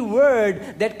every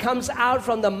word that comes out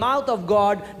from the mouth of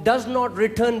God does not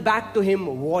return back to him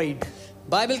void.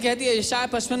 Bible कहती है यशायाह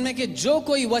 55 में कि जो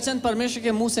कोई वचन परमेश्वर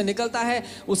के मुंह से निकलता है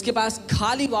उसके पास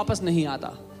खाली वापस नहीं आता।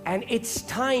 And it's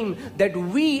time that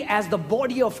we as the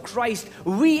body of Christ,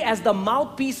 we as the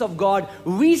mouthpiece of God,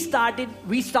 we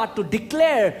start to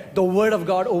declare the word of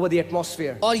God over the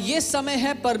atmosphere. और ये समय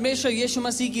है परमेश्वर यीशु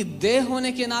मसीह की देह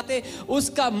होने के नाते,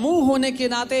 उसका मुंह होने के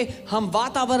नाते हम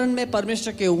वातावरण में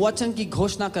परमेश्वर के वचन की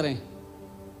घोषणा करें।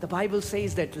 The Bible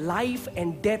says that life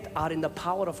and death are in the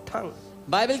power of tongue.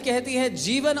 Bible कहती है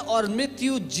जीवन और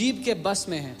मृत्यु जीभ के बस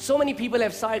में है। So many people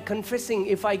have started confessing,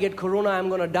 if I get corona, I'm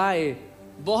going to die.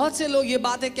 बहुत से लोग ये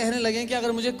बातें कहने लगे कि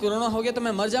अगर मुझे कोरोना हो गया तो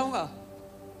मैं मर जाऊंगा।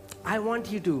 I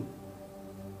want you to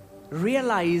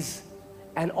realize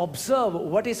and observe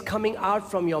what is coming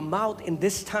out from your mouth in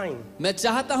this time. मैं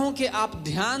चाहता हूं कि आप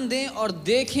ध्यान दें और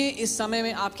देखें इस समय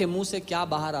में आपके मुंह से क्या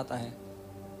बाहर आता है।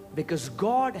 Because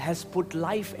God has put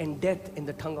life and death in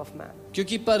the tongue of man.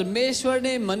 क्योंकि परमेश्वर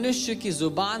ने मनुष्य की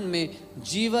जुबान में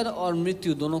जीवन और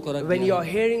मृत्यु दोनों को रख When you दिया are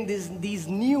है। hearing these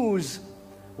news,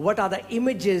 what are the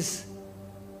images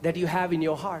that you have in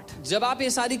your heart? जब आप ये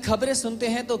सारी खबरें सुनते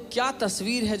हैं तो क्या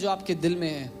तस्वीर है जो आपके दिल में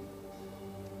है।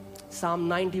 Psalm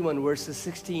 91 verses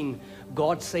 16,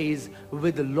 God says,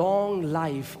 with long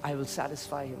life I will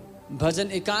satisfy him. भजन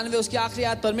 91 उसकी आखिरी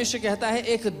आयत परमेश्वर कहता है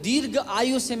एक दीर्घ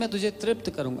आयु से मैं तुझे तृप्त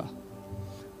करूंगा।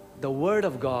 The word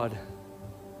of God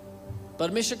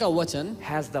परमेश्वर का वचन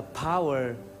has the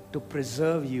power to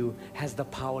preserve you, has the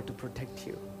power to protect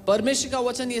you. परमेश्वर का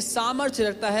वचन ये सामर्थ्य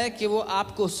रखता है कि वो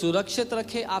आपको सुरक्षित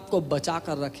रखे, आपको बचा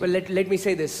कर रखे। Well, let me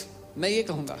say this. मैं ये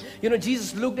कहूंगा, You know,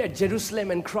 Jesus looked at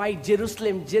Jerusalem and cried,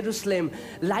 Jerusalem, Jerusalem,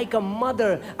 like a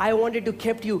mother, I wanted to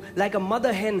keep you, like a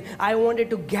mother hen, I wanted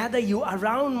to gather you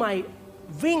around my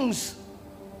wings,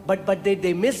 but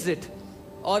they missed it.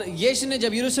 और यीशु ने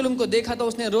जब यरूशलेम को देखा तो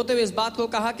उसने रोते हुए इस बात को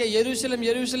कहा कि यरूशलेम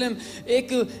यरूशलेम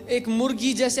एक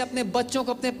मुर्गी जैसे अपने बच्चों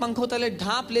को अपने पंखों तले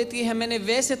ढांप लेती है, मैंने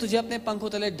वैसे तुझे अपने पंखों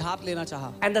तले ढांप लेना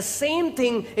चाहा। And the same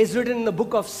thing is written in the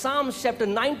book of Psalms chapter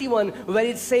 91 where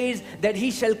it says that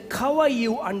he shall cover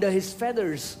you under his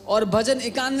feathers. और भजन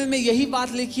 91 में यही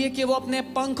बात लिखी है कि वो अपने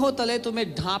पंखों तले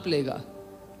तुम्हें ढांप लेगा।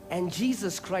 And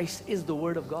Jesus Christ is the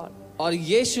word of God. और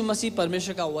यीशु मसीह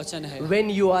परमेश्वर का वचन है। When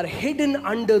you are hidden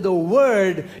under the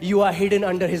word, you are hidden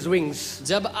under his wings.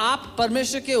 जब आप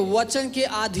परमेश्वर के वचन के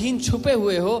अधीन छुपे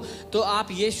हुए हो तो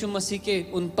आप यीशु मसीह के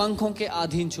उन पंखों के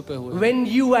अधीन छुपे हुए हो। When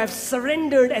you have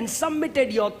surrendered and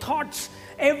submitted your thoughts,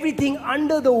 everything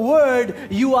under the word,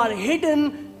 you are hidden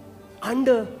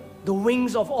under the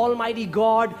wings of Almighty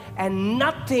God, and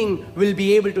nothing will be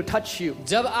able to touch you.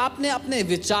 जब आपने अपने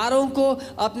विचारों को,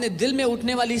 अपने दिल में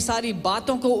उठने वाली सारी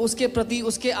बातों को उसके प्रति,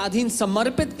 उसके अधीन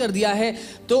समर्पित कर दिया है,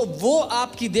 तो वो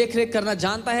आपकी देखरेख करना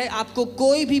जानता है, आपको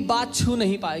कोई भी बात छू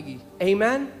नहीं पाएगी।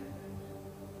 Amen.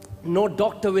 No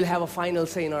doctor will have a final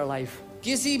say in our life.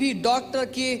 किसी भी डॉक्टर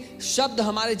के शब्द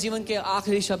हमारे जीवन के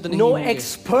आखिरी शब्द नहीं No होंगे।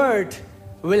 expert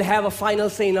will have a final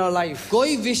say in our life.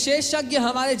 कोई विशेषज्ञ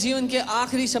हमारे जीवन के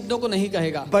आखिरी शब्दों को नहीं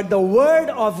कहेगा। But the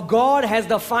word of God has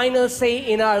the final say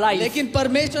in our life. लेकिन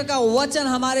परमेश्वर का वचन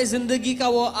हमारे जिंदगी का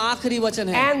वो आखिरी वचन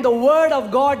है। And the word of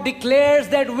God declares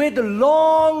that with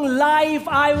long life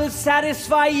I will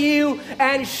satisfy you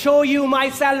and show you my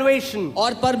salvation.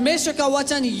 और परमेश्वर का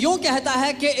वचन यूं कहता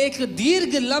है कि एक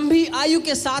दीर्घ लंबी आयु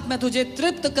के साथ मैं तुझे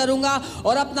तृप्त करूंगा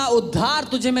और अपना उद्धार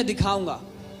तुझे मैं दिखाऊंगा।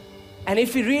 And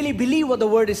if we really believe what the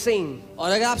word is saying,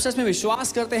 और अगर आप सच में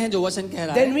विश्वास करते हैं जो वचन कह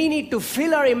रहा then है, we need to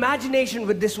fill our imagination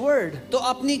with this word. तो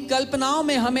अपनी कल्पनाओं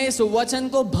में हमें इस वचन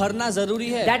को भरना जरूरी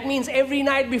है। That means every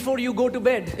night before you go to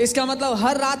bed, इसका मतलब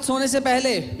हर रात सोने से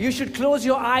पहले you should close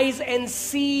your eyes and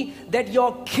see that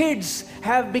your kids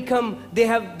have become, they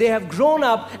have grown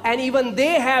up, and even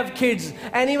they have kids,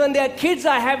 and even their kids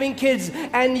are having kids,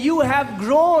 and you have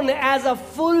grown as a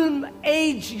full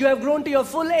age, you have grown to your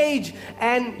full age,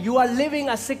 and you are living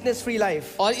a sickness free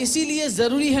life. और इसीलिए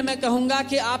जरूरी है, मैं कहूंगा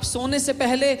कि आप सोने से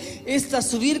पहले इस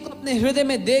तस्वीर को अपने हृदय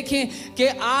में देखें कि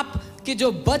आप कि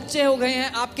जो बच्चे हो गए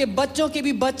हैं, आपके बच्चों के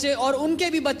भी बच्चे और उनके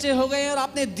भी बच्चे हो गए हैं, और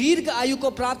आपने दीर्घ आयु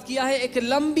को प्राप्त किया है, एक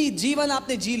लंबी जीवन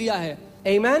आपने जी लिया है।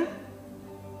 Amen.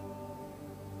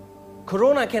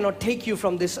 Corona cannot take you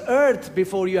from this earth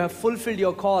before you have fulfilled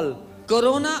your call.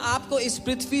 Corona आपको इस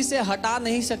पृथ्वी से हटा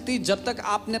नहीं सकती जब तक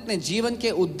आपने अपने जीवन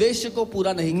के उद्देश्य को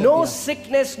पूरा नहीं कर No दिया।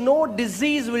 sickness, no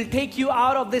disease will take you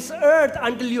out of this earth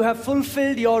until you have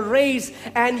fulfilled your race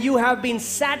and you have been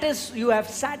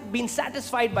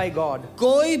satisfied by God.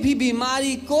 कोई भी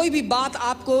बीमारी, कोई भी बात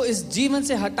आपको इस जीवन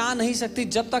से हटा नहीं सकती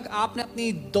जब तक आपने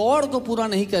अपनी दौड़ को पूरा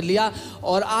नहीं कर लिया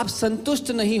और आप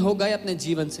संतुष्ट नहीं हो गए अपने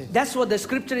जीवन से। That's what the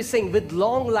scripture is saying. With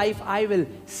long life I will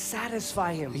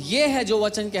satisfy him. ये है जो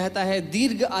वचन कहता है,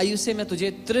 दीर्घ आयु से मैं तुझे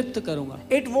तृप्त करूंगा।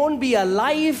 It won't be a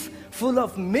life full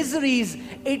of miseries.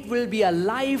 It will be a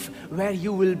life where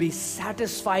you will be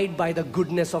satisfied by the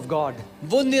goodness of God.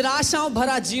 वो निराशाओं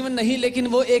भरा जीवन नहीं, लेकिन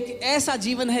वो एक ऐसा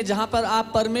जीवन है जहां पर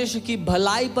आप परमेश्वर की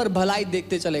भलाई पर भलाई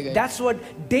देखते चले गए। That's what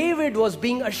David was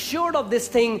being assured of, this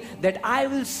thing, that I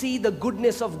will see the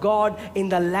goodness of God in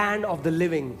the land of the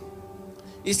living.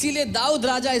 इसीलिए दाऊद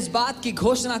राजा इस बात की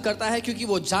घोषणा करता है क्योंकि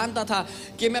वो जानता था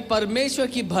कि मैं परमेश्वर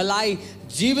की भलाई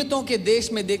जीवितों के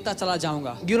देश में देखता चला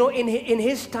जाऊंगा। You know, in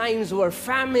his times were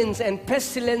famines and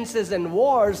pestilences and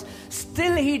wars,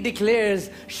 still he declares,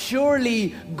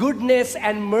 surely goodness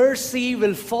and mercy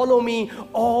will follow me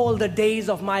all the days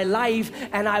of my life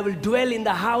and I will dwell in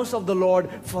the house of the Lord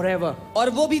forever. और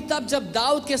वो भी तब जब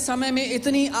दाऊद के समय में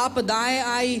इतनी आपदाएं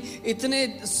आई, इतने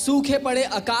सूखे पड़े,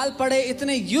 अकाल पड़े,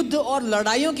 इतने युद्ध और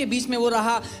लड़ाइयों के बीच में वो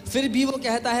रहा, फिर भी वो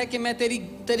कहता है कि मैं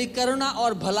तेरी करुणा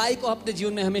और भलाई को अपने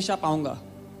जीवन में हमेशा पाऊंगा।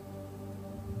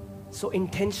 So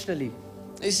intentionally,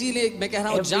 इसीलिए मैं कह रहा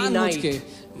हूँ Every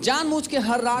जानबूझ के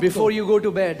हर रात before को you go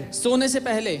to bed, सोने से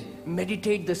पहले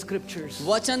meditate the scriptures.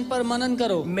 वचन पर मनन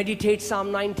करो, Meditate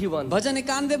Psalm 91. भजन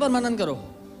 91 पर मनन करो,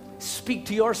 Speak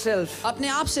to yourself. अपने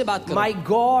आप से बात करो। My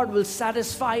God will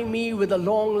satisfy me with a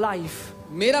long life.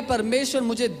 मेरा परमेश्वर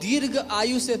मुझे दीर्घ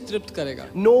आयु से तृप्त करेगा।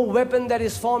 No weapon that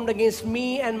is formed against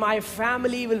me and my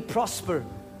family will prosper.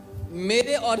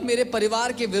 मेरे और मेरे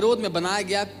परिवार के विरोध में बनाया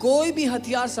गया कोई भी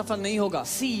हथियार सफल नहीं होगा।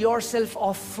 See yourself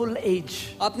of full age.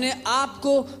 अपने आप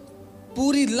को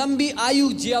पूरी लंबी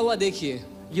आयु जिया हुआ देखिए।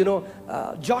 You know,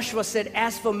 Joshua said,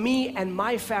 as for me and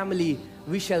my family,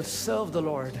 we shall serve the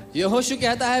Lord. यहोशू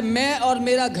कहता है, मैं और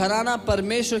मेरा घराना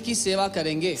परमेश्वर की सेवा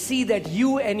करेंगे। See that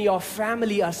you and your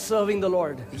family are serving the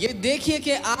Lord. ये देखिए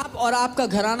कि आप और आपका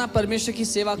घराना परमेश्वर की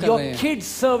सेवा कर Your रहे हैं। kids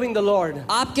serving the Lord.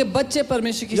 आपके बच्चे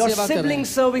परमेश्वर की Your सेवा कर रहे siblings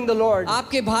हैं। serving the Lord.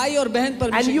 आपके भाई और बहन And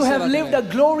परमेश्वर you की have सेवा कर lived रहे a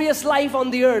हैं। glorious life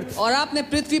on the earth. और आपने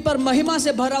पृथ्वी पर महिमा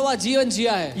से भरा हुआ जीवन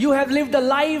जिया है। You have lived a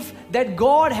life that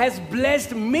God has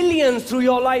blessed millions through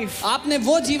your life. आपने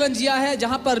वो जीवन जिया है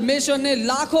जहां परमेश्वर ने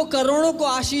लाखों करोड़ों को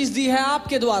आशीष दी है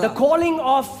आपके The द्वारा। calling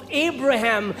of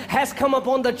Abraham has come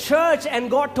upon the church, and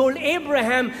God told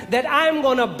Abraham that I am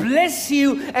going to bless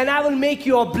you and I will make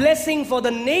you a blessing for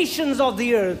the nations of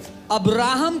the earth.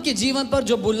 Abraham के जीवन पर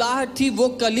जो बुलाहट थी वो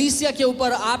कलीसिया के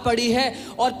ऊपर आ पड़ी है,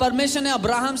 और परमेश्वर ने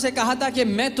अब्राहम से कहा था कि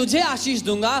मैं तुझे आशीष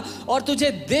दूंगा और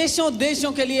तुझे देशों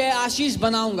देशों के लिए आशीष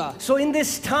बनाऊंगा। So in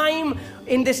this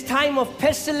time of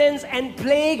pestilence and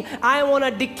plague, I want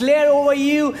to declare over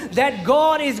you that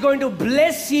God is going to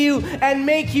bless you and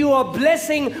make you a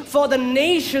blessing for the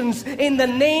nations in the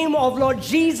name of Lord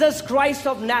Jesus Christ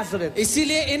of Nazareth.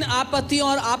 इसीलिए इन आपत्तियों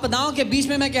और आपदाओं के बीच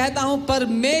में मैं कहता हूं,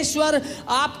 परमेश्वर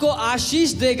आपको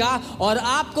आशीष देगा और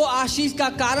आपको आशीष का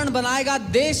कारण बनाएगा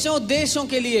देशों देशों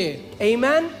के लिए।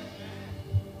 Amen.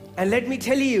 And let me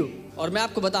tell you, और मैं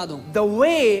आपको बता दूं, the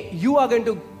way you are going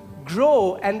to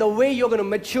grow and the way you're going to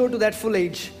mature to that full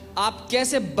age. आप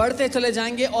कैसे बढ़ते चले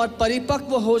जाएंगे और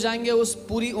परिपक्व हो जाएंगे उस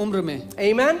पूरी उम्र में।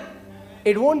 Amen.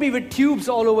 It won't be with tubes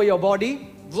all over your body.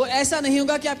 वो ऐसा नहीं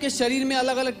होगा कि आपके शरीर में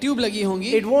अलग अलग ट्यूब लगी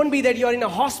होंगी। It won't be that you're in a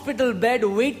hospital bed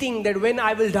waiting that when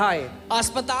I will die.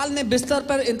 अस्पताल में बिस्तर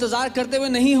पर इंतजार करते हुए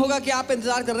नहीं होगा कि आप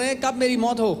इंतजार कर रहे हैं कब मेरी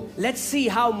मौत हो। Let's see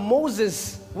how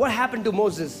what happened to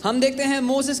Moses. हम देखते हैं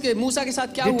मूसा के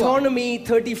साथ क्या हुआ। Deuteronomy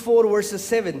 34 verses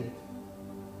 7.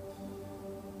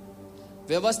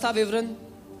 व्यवस्था विवरण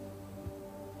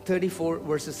 34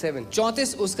 verses 7.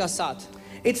 34 उसका 7।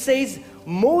 It says,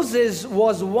 Moses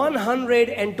was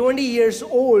 120 years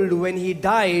old when he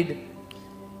died.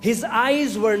 His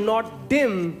eyes were not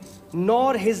dim,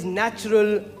 nor his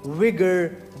natural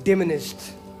vigor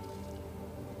diminished.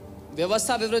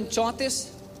 व्यवस्था विवरण 34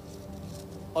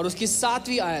 और उसकी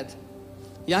 7वीं आयत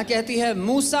यहां कहती है,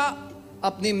 मूसा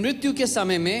अपनी मृत्यु के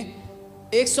समय में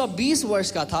 120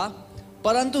 वर्ष का था,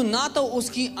 परंतु ना तो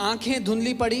उसकी आंखें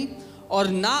धुंधली पड़ी और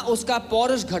ना उसका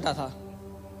पौरुष घटा था।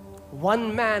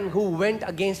 One man who went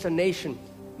against a nation.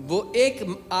 वो एक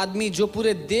आदमी जो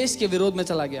पूरे देश के विरोध में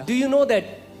चला गया। Do you know that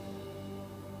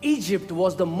Egypt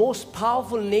was the most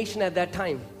powerful nation at that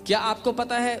time? क्या आपको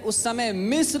पता है उस समय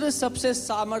मिस्र सबसे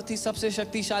सामर्थी सबसे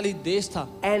शक्तिशाली देश था।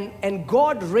 And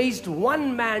God raised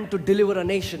one man to deliver a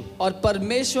nation. और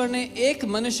परमेश्वर ने एक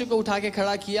मनुष्य को उठा के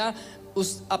खड़ा किया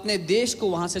उस अपने देश को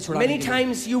वहां से छुड़ाने के लिए। Many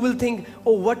times you will think,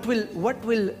 oh,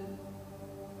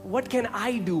 what can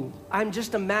I do? I'm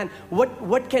just a man.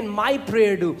 What can my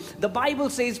prayer do? The Bible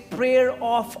says prayer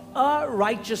of a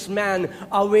righteous man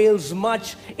avails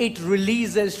much. It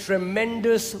releases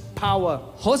tremendous power.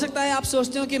 हो सकता है आप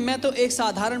सोचते हो कि मैं तो एक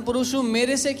साधारण पुरुष हूं,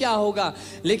 मेरे से क्या होगा,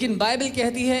 लेकिन बाइबल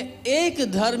कहती है एक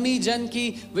धर्मी जन की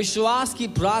विश्वास की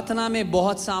प्रार्थना में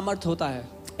बहुत सामर्थ होता है।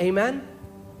 Amen.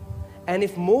 And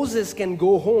if Moses can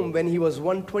go home when he was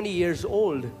 120 years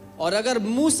old, और अगर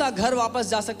मूसा घर वापस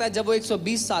जा सकता है जब वो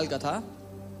 120 साल का था,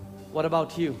 what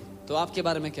about you? तो आपके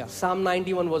बारे में क्या? Psalm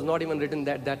 91 was not even written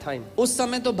at that time. उस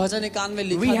समय तो भजन 91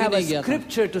 लिखा We भी have a नहीं गया था।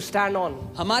 scripture to stand on.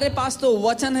 हमारे पास तो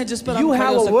वचन है जिस पर हम You खड़े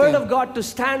have हो a सकते word हैं। of God to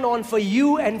stand on for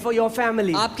you and for your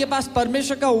family. आपके पास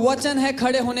परमेश्वर का वचन है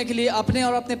खड़े होने के लिए अपने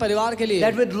और अपने परिवार के लिए।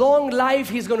 That with long life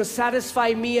He's going to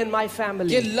satisfy me and my कि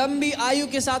family. लंबी आयु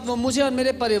के साथ वो मुझे और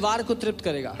मेरे परिवार को तृप्त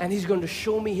करेगा And He's going to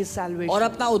show me His salvation. और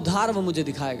अपना उद्धार वो मुझे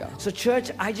दिखाएगा। So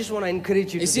church, I just want to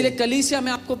encourage you इसीलिए today. कलीसिया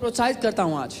में आपको प्रोत्साहित करता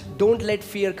हूँ आज, Don't let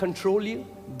fear control you.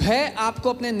 भय आपको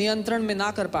अपने नियंत्रण में ना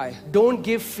कर पाए। Don't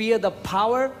give fear the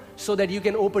power so that you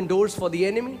can open doors for the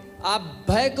enemy. आप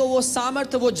भय को वो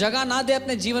सामर्थ्य वो जगह ना दे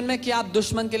अपने जीवन में कि आप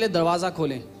दुश्मन के लिए दरवाजा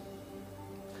खोलें।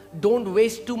 Don't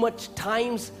waste too much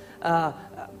times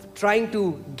trying to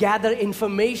gather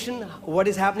information what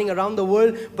is happening around the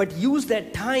world, but use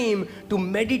that time to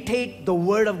meditate the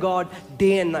word of God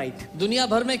day and night. दुनिया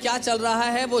भर में क्या चल रहा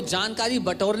है वो जानकारी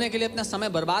बटोरने के लिए अपना समय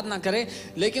बर्बाद ना करें,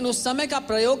 लेकिन उस समय का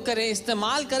प्रयोग करें,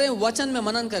 इस्तेमाल करें, वचन में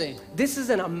मनन करें। This is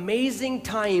an amazing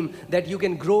time that you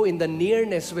can grow in the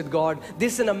nearness with God.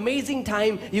 This is an amazing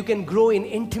time you can grow in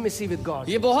intimacy with God.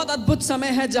 ये बहुत अद्भुत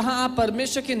समय है जहां आप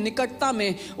परमेश्वर की निकटता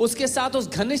में उसके साथ उस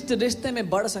घनिष्ठ रिश्ते में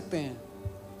बढ़ सकते हैं।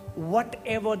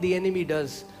 Whatever the enemy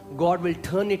does, God will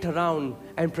turn it around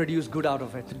and produce good out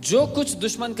of it. जो कुछ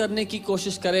दुश्मन करने की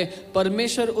कोशिश करे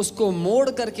परमेश्वर उसको मोड़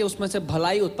करके उसमें से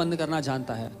भलाई उत्पन्न करना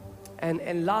जानता है।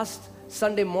 And last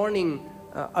Sunday morning,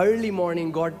 early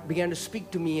morning, God began to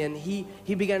speak to me, and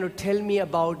He began to tell me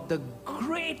about the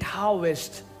great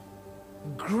harvest,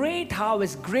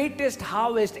 greatest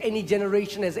harvest any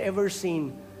generation has ever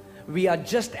seen. We are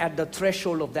just at the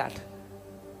threshold of that.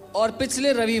 और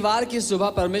पिछले रविवार की सुबह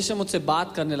परमेश्वर मुझसे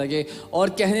बात करने लगे और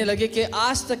कहने लगे कि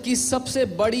आज तक की सबसे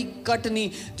बड़ी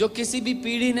कटनी जो किसी भी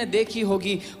पीढ़ी ने देखी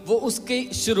होगी वो उसकी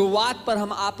शुरुआत पर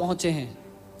हम आ पहुंचे हैं।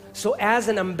 So as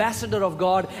an ambassador of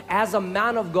God, as a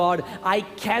man of God, I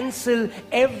cancel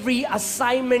every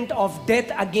assignment of death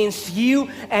against you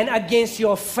and against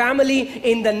your family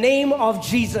in the name of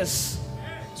Jesus.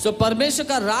 सो परमेश्वर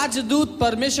का राजदूत,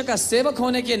 परमेश्वर का सेवक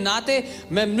होने के नाते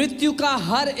मैं मृत्यु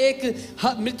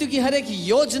की हर एक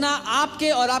योजना आपके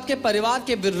और आपके परिवार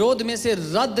के विरोध में से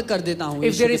रद्द कर देता हूं।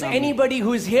 If there is anybody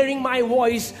who is hearing my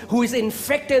voice who is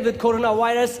infected with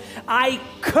coronavirus, I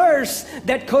curse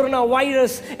that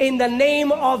coronavirus in the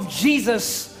name of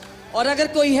Jesus. और अगर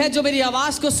कोई है जो मेरी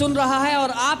आवाज को सुन रहा है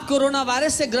और आप कोरोना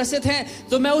वायरस से ग्रसित हैं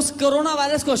तो मैं उस कोरोना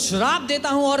वायरस को श्राप देता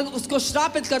हूं और उसको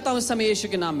श्रापित करता हूं इस समय यीशु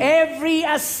के नाम में। Every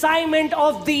assignment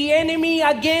of the enemy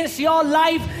against your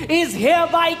life is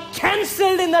hereby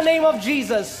cancelled in the name of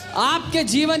Jesus. आपके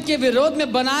जीवन के विरोध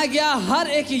में बनाया गया हर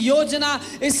एक योजना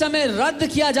इस समय रद्द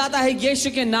किया जाता है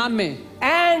यीशु के नाम में।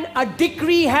 And a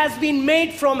decree has been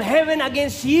made from heaven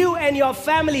against you and your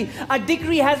family. A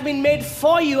decree has been made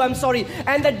for you,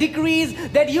 and the decree is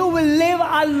that you will live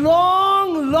a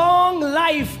long, long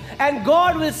life, and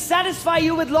God will satisfy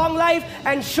you with long life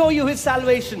and show you His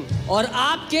salvation. और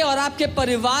आपके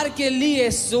परिवार के लिए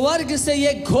स्वर्ग से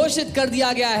ये घोषित कर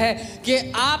दिया गया है कि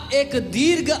आप एक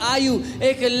दीर्घ आयु,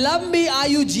 एक लंबी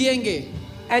आयु जिएंगे।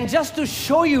 And just to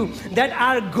show you that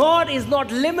our God is not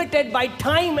limited by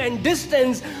time and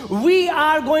distance, we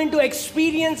are going to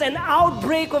experience an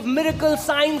outbreak of miracles,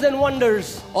 signs and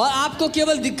wonders. और आपको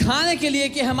केवल दिखाने के लिए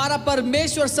कि हमारा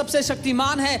परमेश्वर सबसे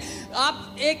शक्तिमान है,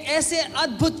 आप एक ऐसे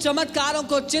अद्भुत चमत्कारों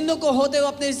को, चिन्हों को होते हुए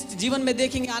अपने जीवन में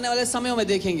देखेंगे, आने वाले समयों में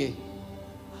देखेंगे।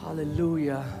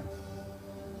 Hallelujah.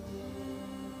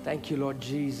 Thank you, Lord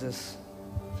Jesus.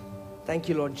 Thank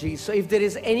you, Lord Jesus. So if there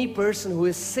is any person who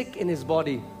is sick in his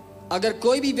body, अगर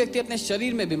कोई भी व्यक्ति अपने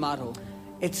शरीर में बीमार हो,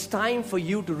 it's time for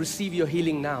you to receive your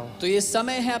healing now. तो ये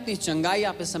समय है अपनी चंगाई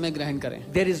आप इस समय ग्रहण करें।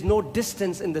 There is no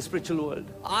distance in the spiritual world.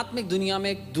 आत्मिक दुनिया में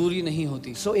एक दूरी नहीं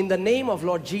होती। So in the name of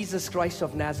Lord Jesus Christ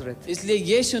of Nazareth, इसलिए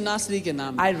यीशु नासरी के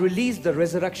नाम में I release the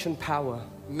resurrection power.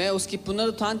 मैं उसकी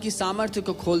पुनरुत्थान की सामर्थ्य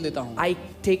को खोल देता हूँ। I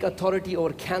take authority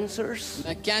over cancers,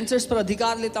 मैं कैंसर्स पर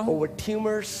अधिकार लेता हूँ, over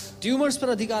tumors, ट्यूमर्स पर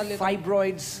अधिकार लेता हूँ,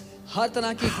 fibroids, हर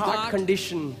तरह की heart गांठ,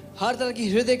 condition, हर तरह की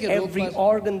हृदय के रोग every पर,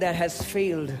 organ that has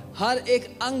failed, हर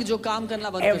एक अंग जो काम करना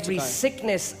बंद कर every चुका है,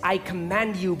 sickness, I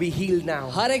command you be healed now.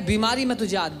 हर एक बीमारी में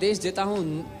तुझे आदेश देता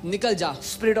हूँ, निकल जा।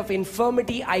 Spirit of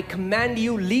infirmity, I command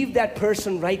you leave that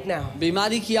person right now.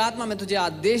 बीमारी की आत्मा में तुझे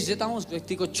आदेश देता हूँ, उस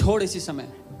व्यक्ति को छोड़ इसी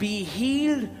समय। Be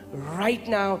healed right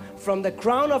now from the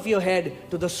crown of your head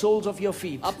to the soles of your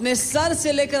feet. अपने सर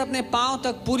से लेकर अपने पांव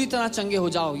तक पूरी तरह चंगे हो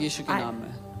जाओ यीशु के नाम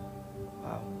में।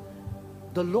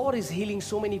 The Lord is healing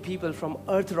so many people from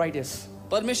arthritis.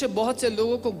 परमेश्वर बहुत से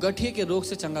लोगों को गठिए के रोग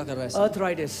से चंगा कर रहा है।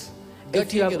 Arthritis.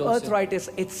 If you have arthritis,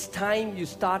 it's time you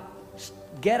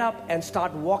get up and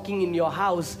start walking in your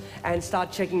house and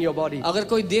start checking your body. अगर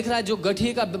कोई देख रहा है जो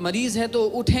गठिए का मरीज है तो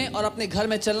उठें और अपने घर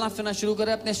में चलना फिरना शुरू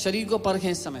करें, अपने शरीर को परखें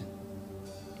इस समय।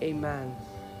 Amen.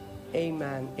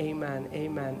 Amen. Amen.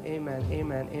 Amen. Amen.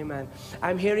 Amen. Amen.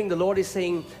 I'm hearing the Lord is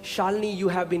saying, Shalini, you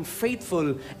have been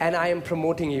faithful and I am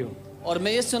promoting you. और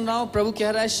मैं ये सुन रहा हूँ प्रभु कह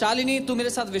रहा है शालिनी तू मेरे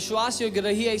साथ विश्वास योग्य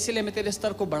रही है इसीलिए मैं तेरे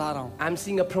स्तर को बढ़ा रहा हूँ। I'm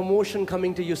seeing a promotion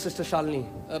coming to you, Sister Shalini.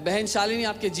 बहन शालिनी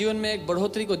आपके जीवन में एक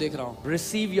बढ़ोतरी को देख रहा हूँ।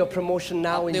 Receive your promotion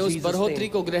now in अपने उस Jesus' बढ़ोतरी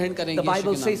name. को ग्रहण करेंगे। The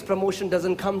Bible says promotion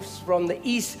doesn't come from the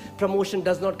east, promotion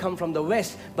does not come from the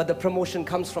west, but the promotion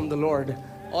comes from the Lord.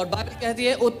 और बाइबल कहती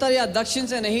है उत्तर या दक्षिण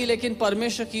से नहीं लेकिन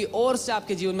परमेश्वर की ओर से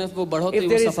आपके जीवन में वो बढ़ोतरी, If वो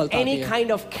there is सफलता आती any है।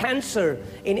 kind of cancer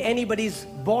in anybody's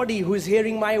body who is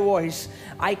hearing my voice,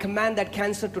 I command that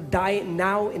cancer to die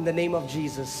now in the name of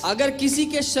Jesus. अगर किसी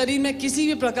के शरीर में किसी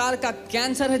भी प्रकार का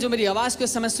कैंसर है जो मेरी आवाज को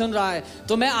इस समय सुन रहा है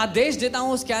तो मैं आदेश देता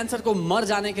हूं उस कैंसर को मर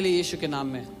जाने के लिए यीशु के नाम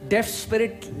में। Deaf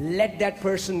spirit, let that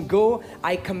person go.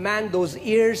 I command those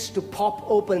ears to pop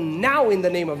open now in the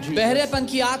name of Jesus. बहरेपन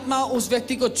की आत्मा उस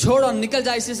व्यक्ति को छोड़ और निकल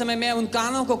जाए इसी समय मैं उन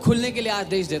कानों को खुलने के लिए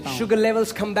आदेश देता हूं। Sugar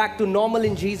levels come back to normal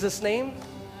in Jesus' name.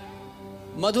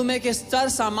 मधुमेह के स्तर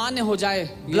सामान्य हो जाए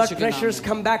Blood pressures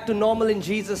come back to normal in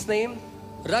Jesus' name.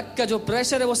 रक्त का जो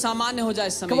प्रेशर है वो सामान्य हो जाए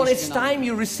इस समय। Come on, it's time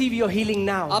you receive your healing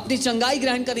now. अपनी चंगाई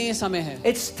ग्रहण करें ये समय है।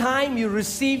 It's time you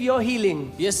receive your healing.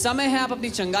 ये समय है आप अपनी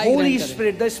चंगाई Holy ग्रहण करें।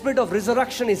 Spirit, the spirit of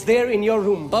resurrection is there in your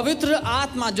room. पवित्र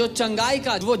आत्मा जो चंगाई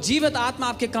का वो जीवित आत्मा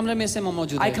आपके कमरे में से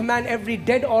मौजूद I है। command every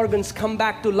dead organs come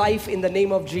back to life in the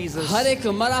name of Jesus. हर एक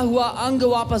मरा हुआ अंग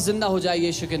वापस जिंदा हो जाए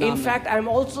यीशु के नाम In में। fact, I'm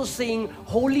also seeing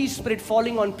Holy Spirit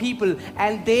falling on people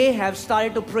and they have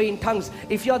started to pray in tongues.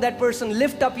 If you're that person,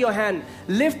 lift up your hand.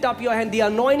 lift up your hand. The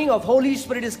anointing of Holy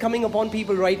Spirit is coming upon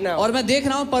people right now. और मैं देख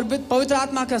रहा हूँ पवित्र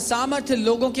आत्मा का सामर्थ्य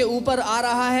लोगों के ऊपर आ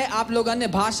रहा है. आप लोग अन्य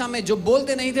भाषा में जो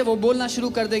बोलते नहीं थे वो बोलना शुरू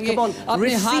कर देंगे. Come on,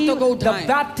 अपने हाथों को receive the उठाएं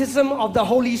baptism of the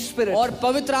Holy Spirit. और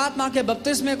पवित्र आत्मा के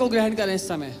बपतिस्मे को ग्रहण करें इस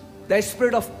समय. The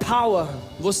spirit of power.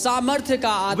 वो सामर्थ्य का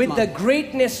आत्मा. With the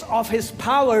greatness of his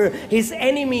power, his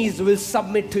enemies will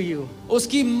submit to you.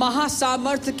 उसकी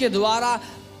महासामर्थ्य के द्वारा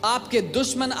आपके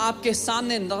दुश्मन आपके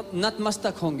सामने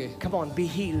नतमस्तक होंगे. Come on, be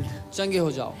healed. चंगे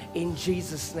हो जाओ. In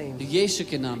Jesus' name. यीशु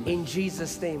के नाम में. In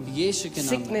Jesus' name. यीशु के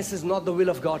नाम में. Sickness is not the will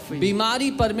of God for you.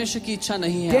 बीमारी परमेश्वर की इच्छा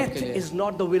नहीं है Death आपके लिए. is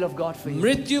not the will of God for you.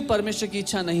 मृत्यु परमेश्वर की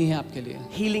इच्छा नहीं है आपके लिए.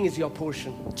 Healing is your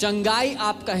portion. चंगाई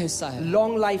आपका हिस्सा है.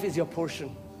 Long life is your portion.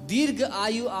 दीर्घ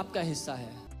आयु आपका हिस्सा है.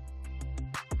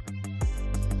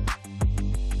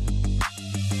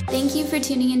 Thank you for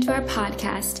tuning into our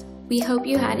podcast. We hope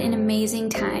you had an amazing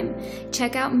time.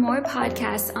 Check out more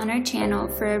podcasts on our channel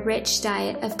for a rich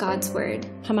diet of God's Word.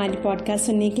 हमारी podcast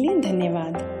सुनने के लिए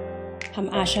धन्यवाद. हम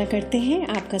आशा करते हैं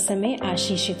आपका समय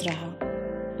आशीषित रहा.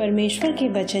 परमेश्वर के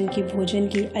वचन की भोजन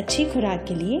की अच्छी खुराक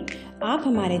के लिए आप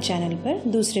हमारे चैनल पर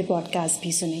दूसरे पॉडकास्ट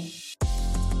भी सुनें.